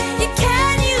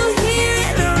 Can you hear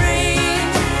it ring?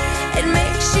 It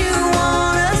makes you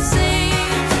wanna sing.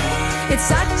 It's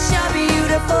such a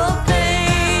beautiful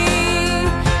thing.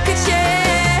 Could you?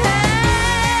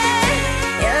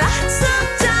 Lots of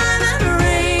diamond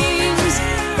rings,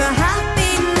 the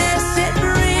happiness it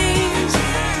brings.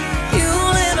 You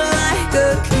live like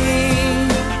a king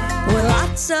with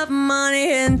lots of money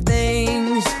and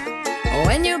things.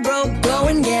 When you're broke, go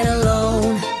and get a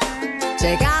loan.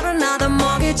 Take out another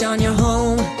mortgage on your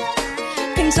home.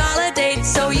 Consolidate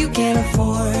so you can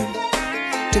afford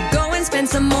to go and spend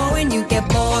some more when you get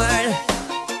bored.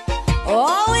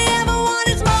 All we ever want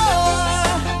is more,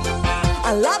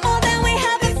 a lot more than we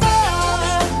had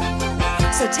before.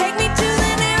 So take me to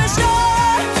the nearest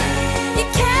store.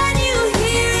 Can you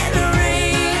hear it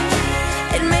ring?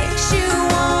 It makes you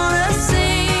wanna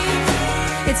sing.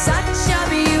 It's such a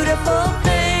beautiful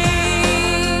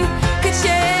thing. Could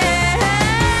you?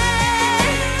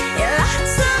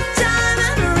 Lots of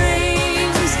diamond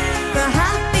rings, the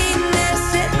happiness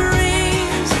it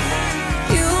brings.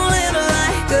 You live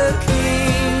like a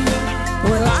king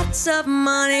with lots of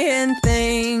money and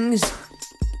things.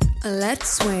 Let's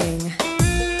swing.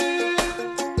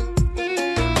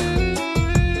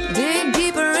 Dig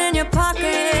deeper in your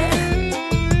pocket.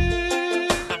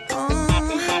 Oh,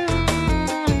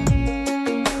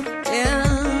 yeah.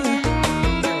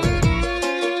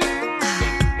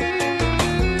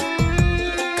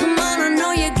 Come on, I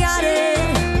know you got it.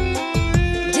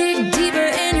 Dig deeper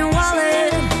in your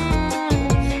wallet.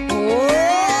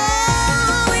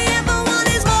 All we ever want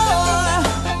is more,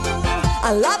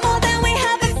 a lot more than we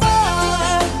had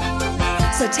before.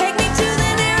 So take me to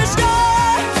the nearest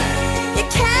store.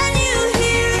 Can you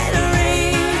hear it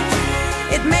ring?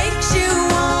 It makes you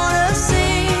wanna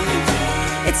sing.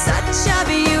 It's such a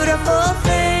beautiful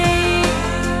thing.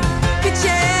 Could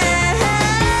you?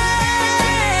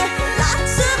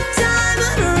 Lots of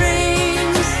diamond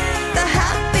rings, the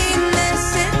happiness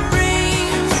it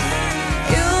brings.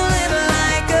 You live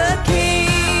like a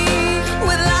king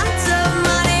with lots of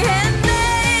money and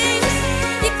things.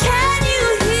 Can you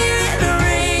hear it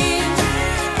ring?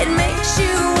 It makes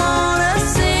you wanna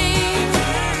sing.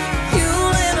 You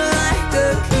live like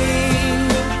a king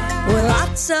with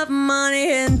lots of money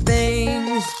and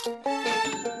things.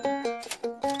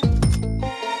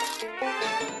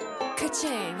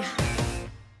 Ka-ching.